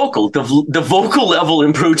see the vocal. The vocal level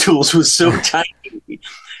in Pro Tools was so tiny.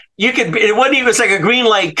 It wasn't even, it's like a green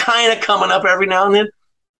light kind of coming up every now and then.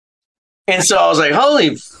 And so I was like,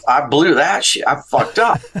 I blew that shit. I fucked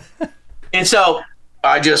up. And so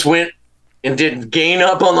I just went and did gain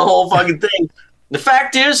up on the whole fucking thing. The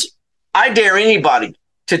fact is, I dare anybody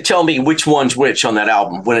to tell me which one's which on that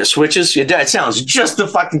album. When it switches, it sounds just the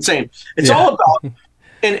fucking same. It's all about,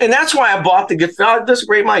 and that's why I bought the guitar. That's a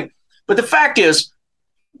great mic. But the fact is,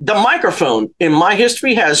 the microphone in my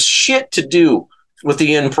history has shit to do with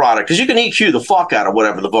the end product, because you can EQ the fuck out of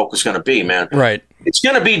whatever the vocal's going to be, man. Right. It's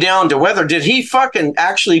going to be down to whether did he fucking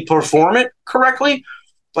actually perform it correctly,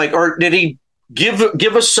 like, or did he give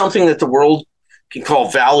us something that the world can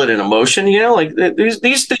call valid and emotion? You know, like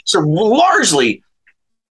these things are largely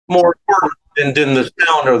more important than the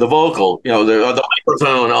sound or the vocal, the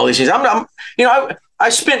microphone, all these things. I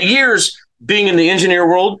spent years being in the engineer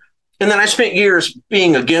world, and then I spent years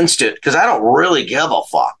being against it because I don't really give a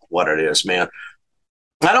fuck what it is, man.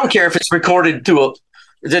 I don't care if it's recorded to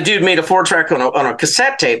the dude made a 4-track on a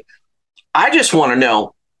cassette tape. I just want to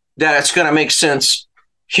know that it's going to make sense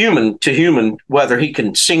human to human, whether he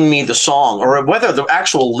can sing me the song or whether the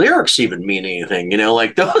actual lyrics even mean anything,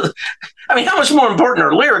 like those. I mean, how much more important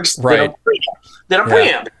are lyrics than a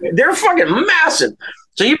preamp? They're fucking massive.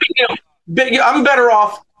 So I'm better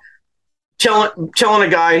off telling a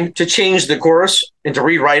guy to change the chorus and to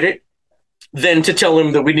rewrite it than to tell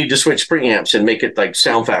him that we need to switch preamps and make it like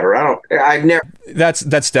sound fatter.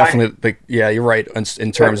 That's definitely you're right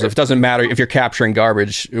in terms of, it doesn't matter if you're capturing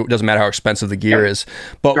garbage, it doesn't matter how expensive the gear is.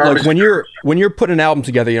 But like when you're putting an album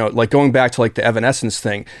together, like going back to like the Evanescence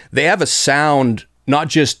thing, they have a sound, not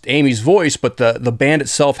just Amy's voice, but the band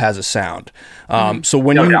itself has a sound. So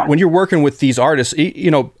when you're working with these artists,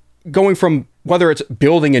 going from whether it's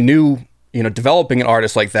building a new, developing an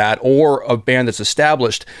artist like that or a band that's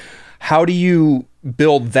established, how do you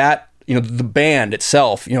build that, the band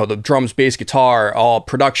itself, the drums, bass, guitar, all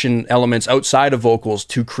production elements outside of vocals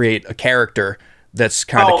to create a character that's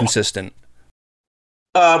kind of consistent?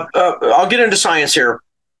 I'll get into science here.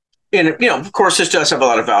 And, of course, this does have a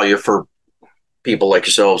lot of value for people like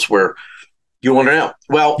yourselves where you want to know.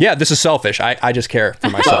 Well, yeah, this is selfish. I just care for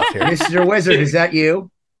myself here. Mr. Wizard, is that you?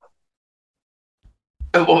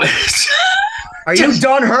 Are you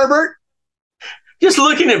Don Herbert? Just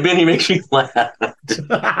looking at Benny makes me laugh.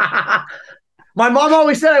 My mom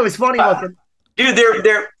always said I was funny looking. Dude,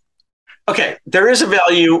 there is a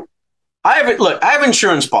value. I have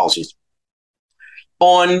insurance policies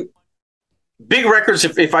on big records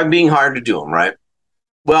if I'm being hired to do them, right?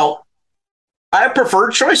 Well, I have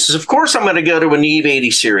preferred choices. Of course, I'm going to go to a Neve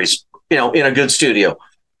 80 series, in a good studio.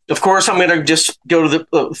 Of course, I'm going to just go to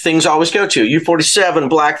the things I always go to. U47,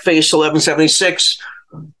 Blackface, 1176,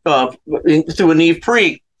 through a Neve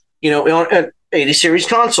Pre, on an 80 series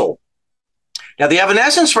console. Now, the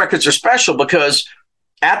Evanescence records are special because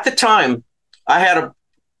at the time I had a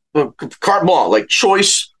carte blanche, like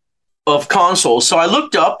choice of consoles. So I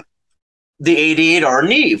looked up the 88R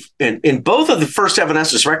Neve, and in both of the first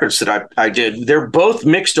Evanescence records that I did, they're both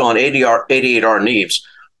mixed on 88R Neves.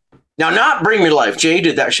 Now, not Bring Me to Life. Jay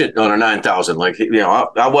did that shit on a 9000. Like,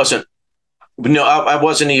 I wasn't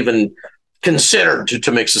even considered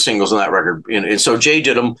to mix the singles on that record. And so Jay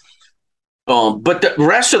did them. But the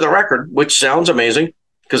rest of the record, which sounds amazing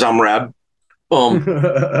because I'm rad,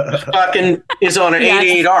 fucking is on an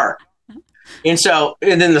 88R. And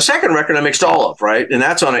then the second record I mixed all of, right? And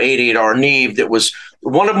that's on an 88R Neve that was,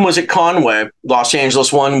 one of them was at Conway, Los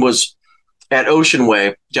Angeles. One was at Ocean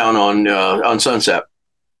Way down on Sunset.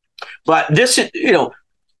 But this,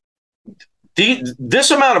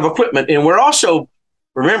 this amount of equipment, and we're also,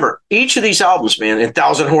 remember, each of these albums, man,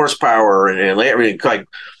 1,000 horsepower and everything, like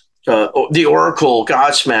the Oracle,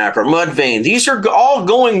 Godsmack, or Mudvayne, these are all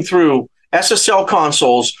going through SSL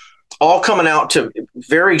consoles, all coming out to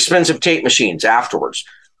very expensive tape machines afterwards.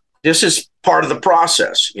 This is part of the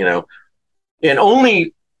process, And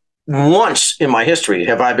only once in my history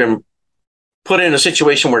have I been put in a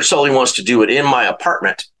situation where Sully wants to do it in my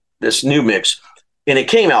apartment, this new mix, and it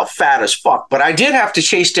came out fat as fuck. But I did have to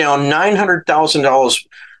chase down $900,000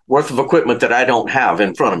 worth of equipment that I don't have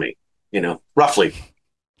in front of me, roughly.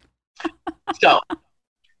 So,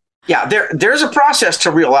 yeah, there's a process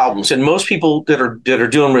to real albums, and most people that are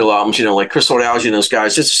doing real albums, like Crystal Algae and those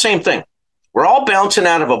guys, it's the same thing. We're all bouncing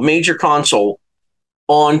out of a major console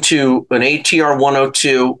onto an ATR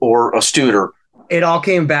 102 or a Studer. It all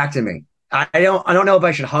came back to me. I don't know if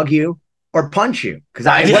I should hug you or punch you because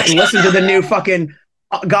I listened to the new fucking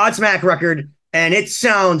Godsmack record and it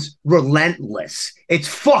sounds relentless. It's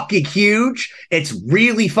fucking huge. It's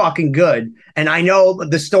really fucking good. And I know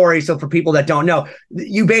the story. So for people that don't know,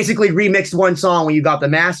 you basically remixed one song when you got the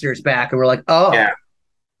masters back and we're like, oh, yeah.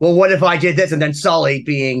 Well, what if I did this? And then Sully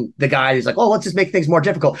being the guy who's like, oh, let's just make things more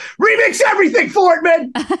difficult. Remix everything, Fortman.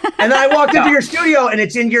 And then I walked into your studio and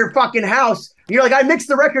it's in your fucking house. You're like, I mixed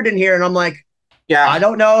the record in here. And I'm like, yeah, I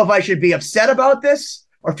don't know if I should be upset about this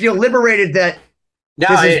or feel liberated that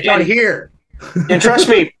this is done here. And trust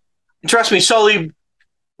me, Sully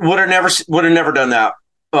would have never done that.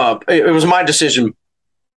 It was my decision.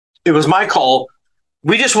 It was my call.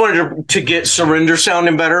 We just wanted to get Surrender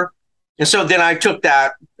sounding better. And so then I took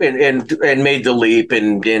that and made the leap.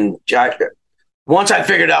 And once I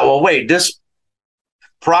figured out, well, wait, this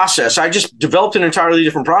process, I just developed an entirely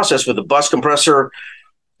different process with a bus compressor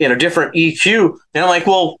and a different EQ. And I'm like,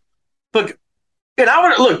 well, look, And I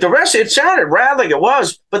would look, the rest, it sounded rad like it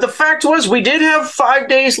was, but the fact was we did have 5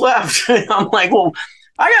 days left. I'm like, well,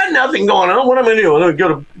 I got nothing going on. What am I going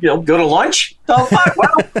to do? Go to lunch? Oh, fuck,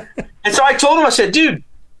 well. And so I told him, I said, dude,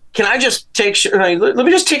 can I just let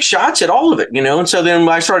me just take shots at all of it, And so then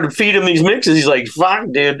I started to feed him these mixes. He's like,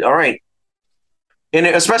 fuck, dude, all right. And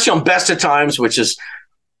especially on Best of Times, which is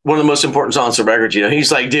one of the most important songs on the record,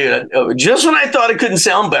 he's like, dude, just when I thought it couldn't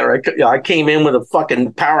sound better, I came in with a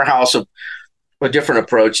fucking powerhouse of a different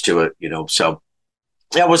approach to it, So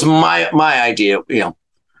that was my idea,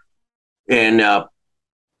 and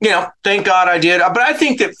thank God I did. But I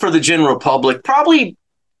think that for the general public, probably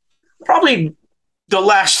the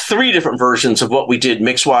last 3 different versions of what we did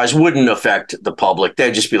mix wise wouldn't affect the public.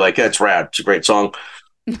 They'd just be like, "That's rad. It's a great song."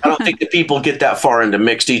 I don't think that people get that far into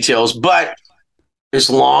mix details, but as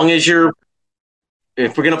long as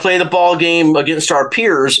if we're going to play the ball game against our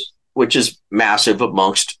peers, which is massive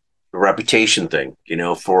amongst the reputation thing,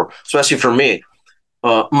 especially for me,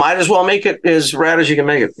 might as well make it as rad as you can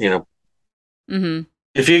make it, Mm-hmm.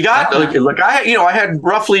 If you got I had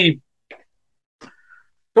roughly,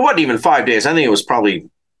 it wasn't even 5 days. I think it was probably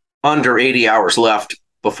under 80 hours left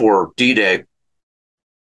before D-Day.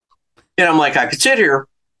 And I'm like, I could sit here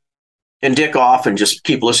and dick off and just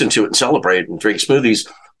keep listening to it and celebrate and drink smoothies,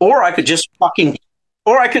 or I could just look.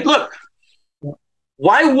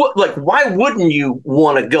 Why wouldn't you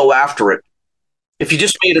want to go after it if you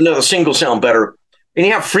just made another single sound better and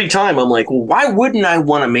you have free time? I'm like, well, why wouldn't I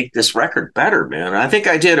want to make this record better, man? And I think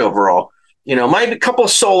I did overall. Maybe a couple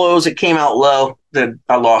of solos that came out low that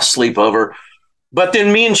I lost sleep over. But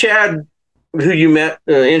then me and Chad, who you met,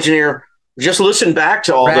 engineer, just listened back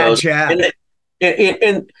to all those. Chad.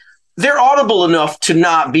 And they're audible enough to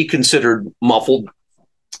not be considered muffled.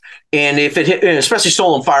 And if it hit, especially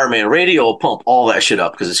Soul and Fireman, radio will pump all that shit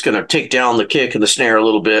up because it's going to take down the kick and the snare a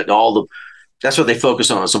little bit and that's what they focus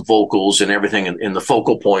on is the vocals and everything in the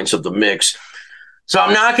focal points of the mix. So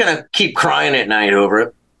I'm not going to keep crying at night over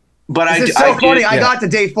it. But it's so funny. I got to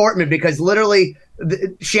Dave Fortman because literally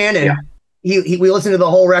Shannon, we listened to the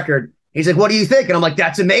whole record. He's like, "What do you think?" And I'm like,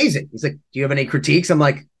 "That's amazing." He's like, "Do you have any critiques?" I'm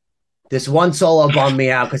like, "This one solo bummed me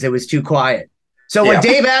out because it was too quiet." So when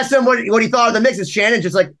Dave asked him what he thought of the mix, Shannon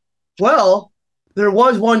just like, "Well, there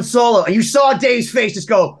was one solo," and you saw Dave's face just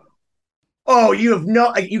go, "Oh,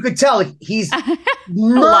 you could tell he's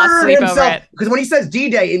murdered himself." Because when he says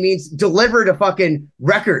D-Day, it means deliver to fucking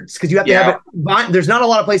records. Because you have to have it. There's not a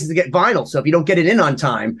lot of places to get vinyl. So if you don't get it in on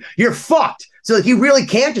time, you're fucked. So you really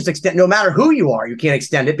can't just extend, no matter who you are, you can't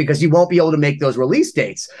extend it because you won't be able to make those release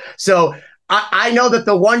dates. So I know that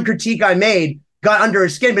the one critique I made got under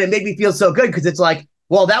his skin, but it made me feel so good because it's like,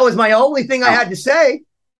 well, that was my only thing I had to say.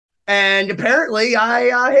 And apparently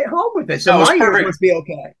I hit home with it. So my ears must be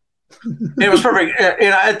okay. It was perfect.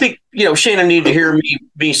 And I think, Shannon needed to hear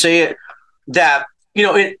me say it that,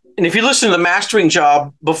 and if you listen to the mastering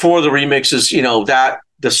job before the remixes, that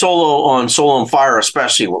the solo on Soul on Fire,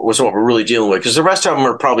 especially was what we're really dealing with because the rest of them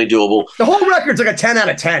are probably doable. The whole record's like a 10 out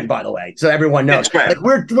of 10, by the way. So everyone knows. Like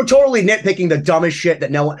we're totally nitpicking the dumbest shit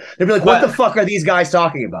that no one, they'd be like, what the fuck are these guys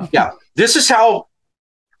talking about? Yeah. This is how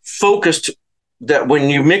focused that when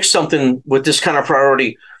you mix something with this kind of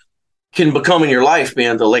priority can become in your life,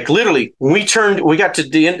 man. Like literally, when we got to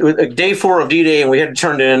the end, day 4 of D-Day and we had to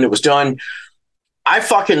turn it in, it was done. I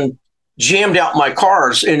fucking jammed out my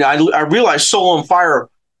cars and I realized Soul on Fire,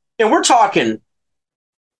 and we're talking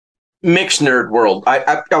mixed nerd world.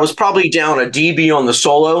 I was probably down a dB on the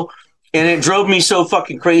solo and it drove me so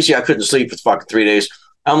fucking crazy. I couldn't sleep for fucking 3 days.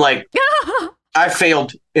 I'm like, I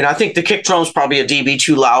failed. And I think the kick drum's probably a dB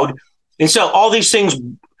too loud. And so all these things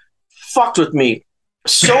fucked with me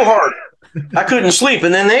so hard I couldn't sleep.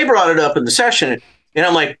 And then they brought it up in the session and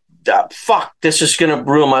I'm like, fuck, this is going to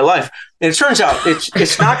ruin my life. And it turns out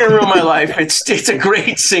it's not going to ruin my life. It's a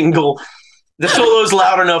great single. The solo's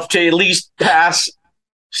loud enough to at least pass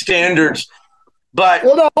standards. But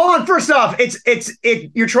no, hold on. First off,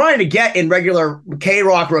 you're trying to get in regular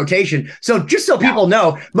K-Rock rotation. So just so people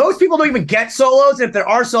know, most people don't even get solos. And if there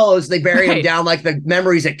are solos, they bury them down like the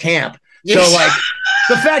memories at camp. So like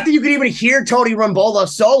the fact that you can even hear Tony Rumbola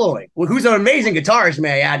soloing, who's an amazing guitarist,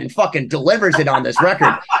 may I add, and fucking delivers it on this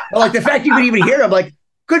record. But like the fact you can even hear him, like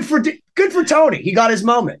good for Tony. He got his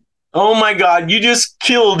moment. Oh my God, you just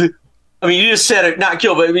killed. I mean, you just said it, not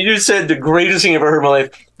killed, but I mean, you just said the greatest thing I've ever heard in my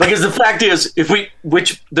life. Because the fact is,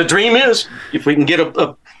 which the dream is, if we can get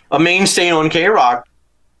a mainstay on K-Rock,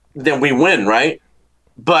 then we win, right?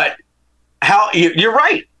 But you're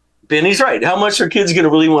right. Benny's right. How much are kids going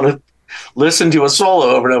to really want to listen to a solo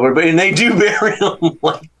over and over? And they do bury them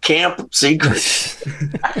like camp secrets.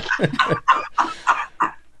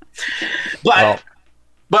 But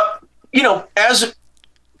as a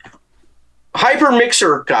hyper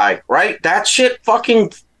mixer guy, right? That shit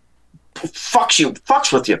fucking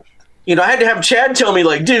fucks with you. I had to have Chad tell me,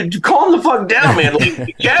 like, dude, calm the fuck down, man.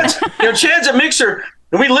 Like, Chad's a mixer.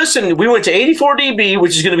 And we went to 84 dB,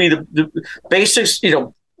 which is going to be the basics,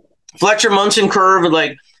 Fletcher Munson curve. And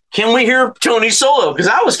like, can we hear Tony's solo? Because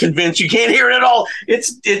I was convinced you can't hear it at all.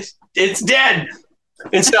 It's dead.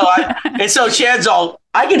 And so Chad's all,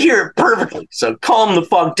 I can hear it perfectly. So calm the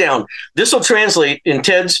fuck down. This will translate in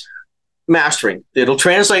Ted's mastering. It'll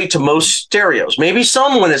translate to most stereos. Maybe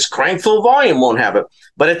some, when it's cranked full volume, won't have it.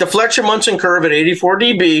 But at the Fletcher Munson curve at 84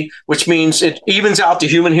 dB, which means it evens out the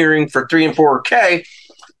human hearing for 3 and 4K,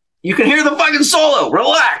 you can hear the fucking solo.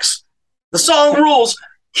 Relax. The song rules.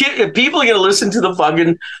 People are going to listen to the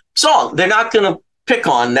fucking song. They're not going to pick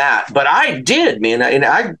on that. But I did, man. And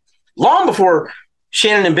I long before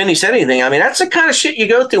Shannon and Benny said anything, I mean, that's the kind of shit you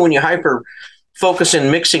go through when you hyper focus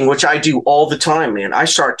in mixing, which I do all the time, man. I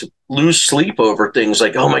start to lose sleep over things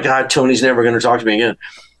like, oh my God, Tony's never going to talk to me again.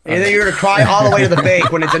 And then you're going to cry all the way to the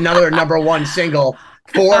bank when it's another number one single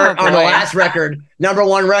on the last record, number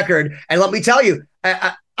one record. And let me tell you,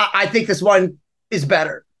 I think this one is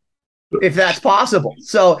better, if that's possible.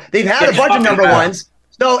 So they've had a bunch of number ones.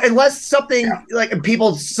 So unless something like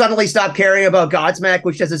people suddenly stop caring about Godsmack,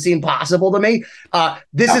 which doesn't seem possible to me,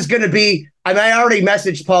 this is going to be. I mean, I already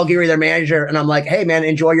messaged Paul Geary, their manager, and I'm like, "Hey, man,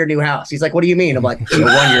 enjoy your new house." He's like, "What do you mean?" I'm like, "The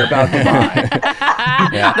one you're about to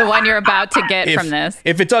buy." The one you're about to get from this.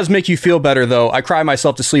 If it does make you feel better, though, I cry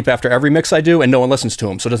myself to sleep after every mix I do, and no one listens to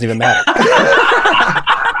them, so it doesn't even matter.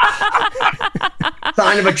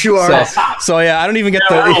 Sign of a true artist. So yeah, I don't even get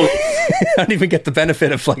the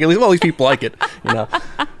benefit of like, at least these people like it,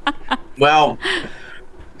 Well,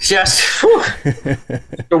 just the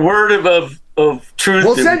word of truth.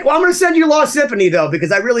 I'm going to send you Lost Symphony though,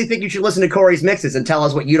 because I really think you should listen to Corey's mixes and tell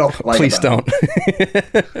us what you don't like. Please don't.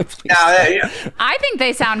 I think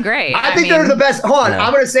they sound great. I think they're the best. Hold on,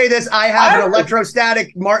 I'm going to say this. I have an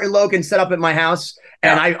electrostatic Martin Logan set up at my house.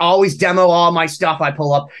 And I always demo all my stuff. I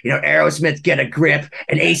pull up, Aerosmith, Get a Grip,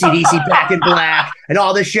 and AC/DC Back in Black, and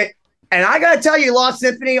all this shit. And I got to tell you, Lost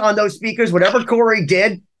Symphony on those speakers, whatever Corey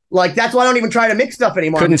did, like, that's why I don't even try to mix stuff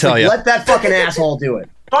anymore. Couldn't tell you. Let that fucking asshole do it.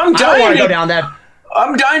 I don't want to go down that.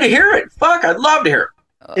 I'm dying to hear it. Fuck, I'd love to hear it.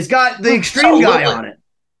 It's got the Extreme guy on it.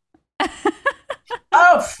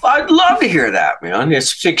 Oh, I'd love to hear that, man.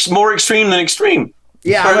 It's more extreme than extreme.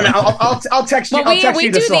 Yeah, I'll text you. We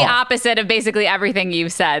do the opposite of basically everything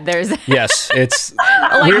you've said. There's it's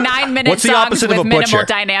like 9-minute what's the songs opposite with of a minimal butcher?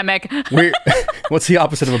 dynamic. What's the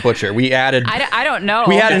opposite of a butcher? We added. I don't know.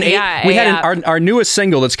 We had our newest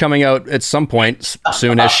single that's coming out at some point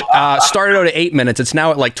soonish. Started out at 8 minutes. It's now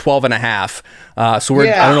at like 12 and a half. So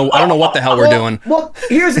we're I don't know what the hell we're doing. Well,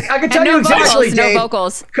 I can tell you exactly, Dave. No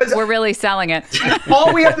vocals, because we're really selling it.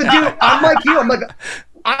 All we have to do. I'm like you.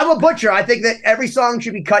 I'm a butcher. I think that every song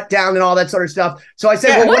should be cut down and all that sort of stuff. So I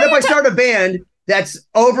said, what if I start a band that's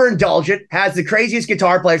overindulgent, has the craziest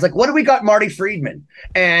guitar players? Like, what if we got Marty Friedman?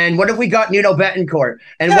 And what if we got Nuno Betancourt?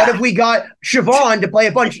 And what if we got Siobhan to play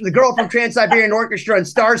the girl from Trans-Siberian Orchestra and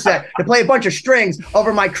Starset to play a bunch of strings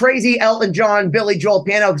over my crazy Elton John, Billy Joel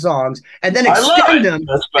piano songs, and then extend them.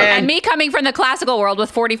 And me coming from the classical world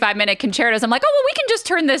with 45-minute concertos, I'm like, oh, well, we can just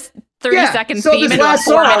turn this 30-second theme into a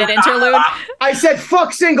 4-minute interlude. I said,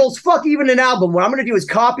 fuck singles, fuck even an album. What I'm going to do is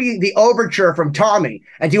copy the overture from Tommy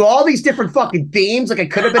and do all these different fucking themes like it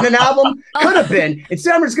could have been an album. Could have been.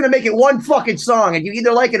 Instead, I'm just going to make it one fucking song, and you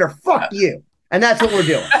either like it or fuck you. And that's what we're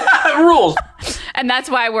doing. Rules. And that's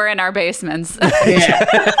why we're in our basements. Yeah.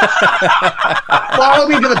 Follow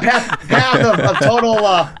me to the path of total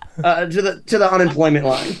to the unemployment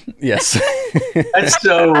line. Yes. That's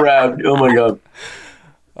so rad. Oh my God.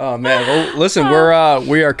 Oh man! Well, listen,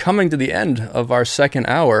 we are coming to the end of our second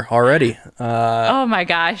hour already. Oh my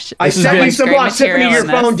gosh! I sent you some Lost Symphony to your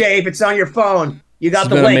phone, Dave. It's on your phone. You got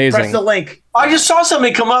the link. Amazing. Press the link. I just saw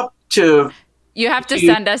something come up to. You have to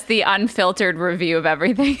send us the unfiltered review of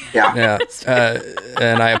everything. Yeah.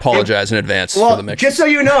 And I apologize in advance for the mix. Just so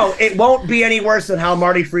you know, it won't be any worse than how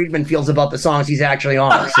Marty Friedman feels about the songs he's actually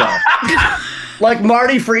on. So. Like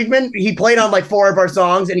Marty Friedman, he played on like 4 of our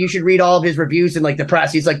songs, and you should read all of his reviews in like the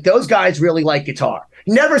press. He's like, those guys really like guitar.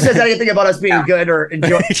 He never says anything about us being good or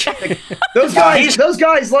enjoy. Like, those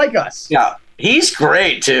guys like us. Yeah, he's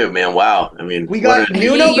great too, man. Wow. I mean, we got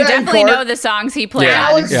Nuno You definitely know the songs he played.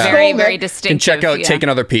 Yeah. It's very, very distinctive. And check out "Take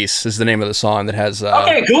Another Piece" is the name of the song that has.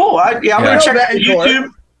 Okay, cool. I'm gonna check the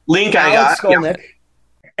YouTube link. Alex I got. Yeah.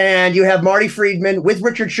 And you have Marty Friedman with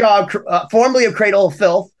Richard Shaw, formerly of Cradle of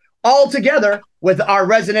Filth, all together with our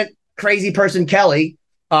resident crazy person Kelly,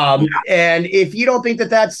 And if you don't think that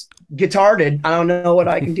that's guitarded, I don't know what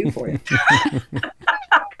I can do for you.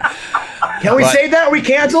 Can we say that? Are we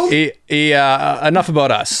canceled? Enough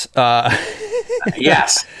about us.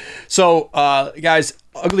 Yes. So, guys,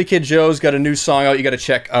 Ugly Kid Joe's got a new song out. You got to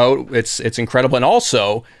check out. It's incredible, and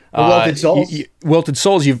also Wilted Souls. Wilted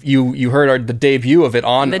Souls. You heard the debut of it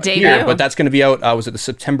on the debut, here, but that's going to be out. Was it the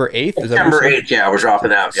September 8th? September 8th. Yeah, we're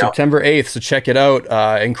dropping out. Yep. September 8th. So check it out.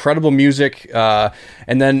 Incredible music.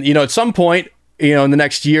 And then at some point, in the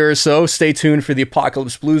next year or so, stay tuned for the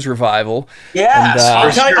Apocalypse Blues revival. Yeah,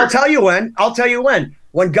 I'll tell you when.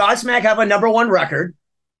 When Godsmack have a #1 record,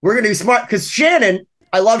 we're gonna be smart because Shannon.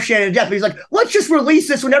 I love Shannon to death, but he's like, let's just release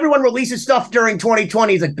this when everyone releases stuff during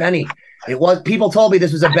 2020. He's like, Benny, people told me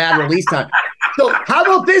this was a bad release time. So how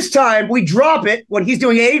about this time we drop it when he's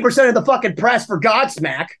doing 80% of the fucking press for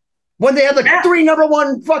Godsmack, when they have 3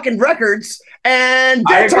 #1 fucking records, and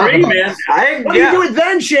I agree, man. What do you do it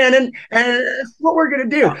then, Shannon? And that's what we're gonna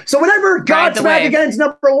do. So whenever Godsmack again's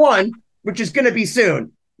 #1, which is gonna be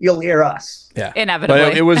soon, you'll hear us. Yeah, inevitably.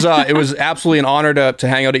 But it was absolutely an honor to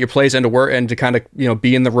hang out at your place and to work and to kind of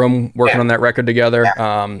be in the room working on that record together.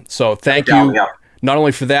 So thank you. Not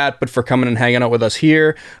only for that, but for coming and hanging out with us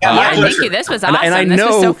here. Thank you. This was awesome. And I know this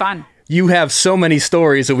was so fun. You have so many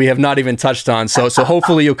stories that we have not even touched on. So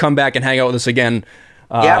hopefully you'll come back and hang out with us again.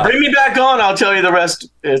 Bring me back on. I'll tell you the rest.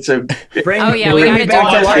 We got to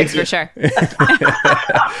do lives for sure.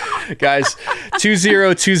 Guys,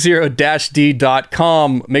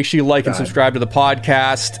 2020-d.com. Make sure you like and subscribe to the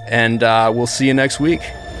podcast, and we'll see you next week.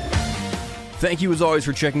 Thank you, as always,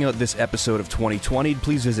 for checking out this episode of 2020.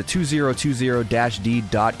 Please visit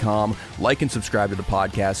 2020-d.com. Like and subscribe to the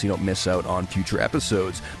podcast so you don't miss out on future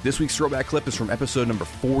episodes. This week's throwback clip is from episode number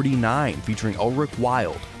 49, featuring Ulrich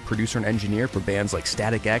Wild, producer and engineer for bands like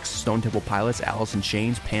Static X, Stone Temple Pilots, Alice in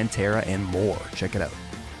Chains, Pantera, and more. Check it out.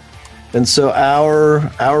 And so our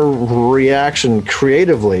reaction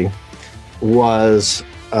creatively was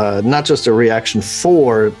not just a reaction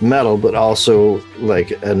for metal, but also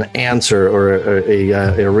like an answer or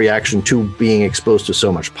a reaction to being exposed to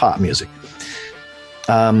so much pop music.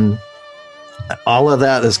 All of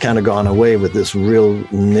that has kind of gone away with this real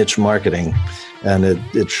niche marketing, and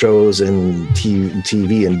it shows in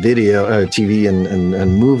TV and video, TV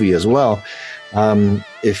and movie as well.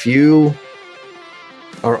 If you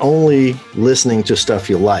are only listening to stuff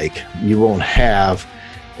you like, you won't have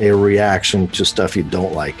a reaction to stuff you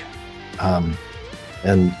don't like.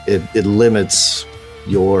 And it limits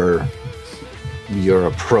your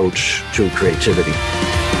approach to creativity.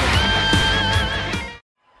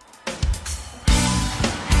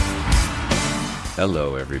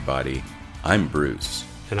 Hello, everybody. I'm Bruce.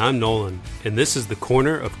 And I'm Nolan, and this is the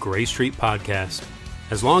Corner of Gray Street podcast.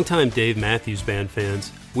 As longtime Dave Matthews Band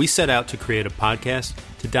fans, we set out to create a podcast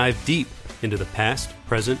to dive deep into the past,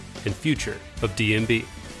 present, and future of DMB.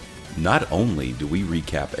 Not only do we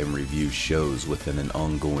recap and review shows within an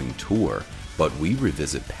ongoing tour, but we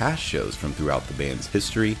revisit past shows from throughout the band's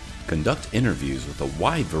history, conduct interviews with a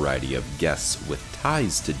wide variety of guests with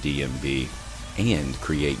ties to DMB, and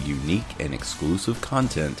create unique and exclusive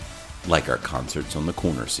content like our Concerts on the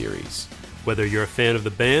Corner series. Whether you're a fan of the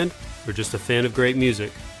band or just a fan of great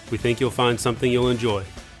music, we think you'll find something you'll enjoy.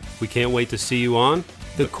 We can't wait to see you on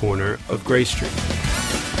the Corner of Gray Street.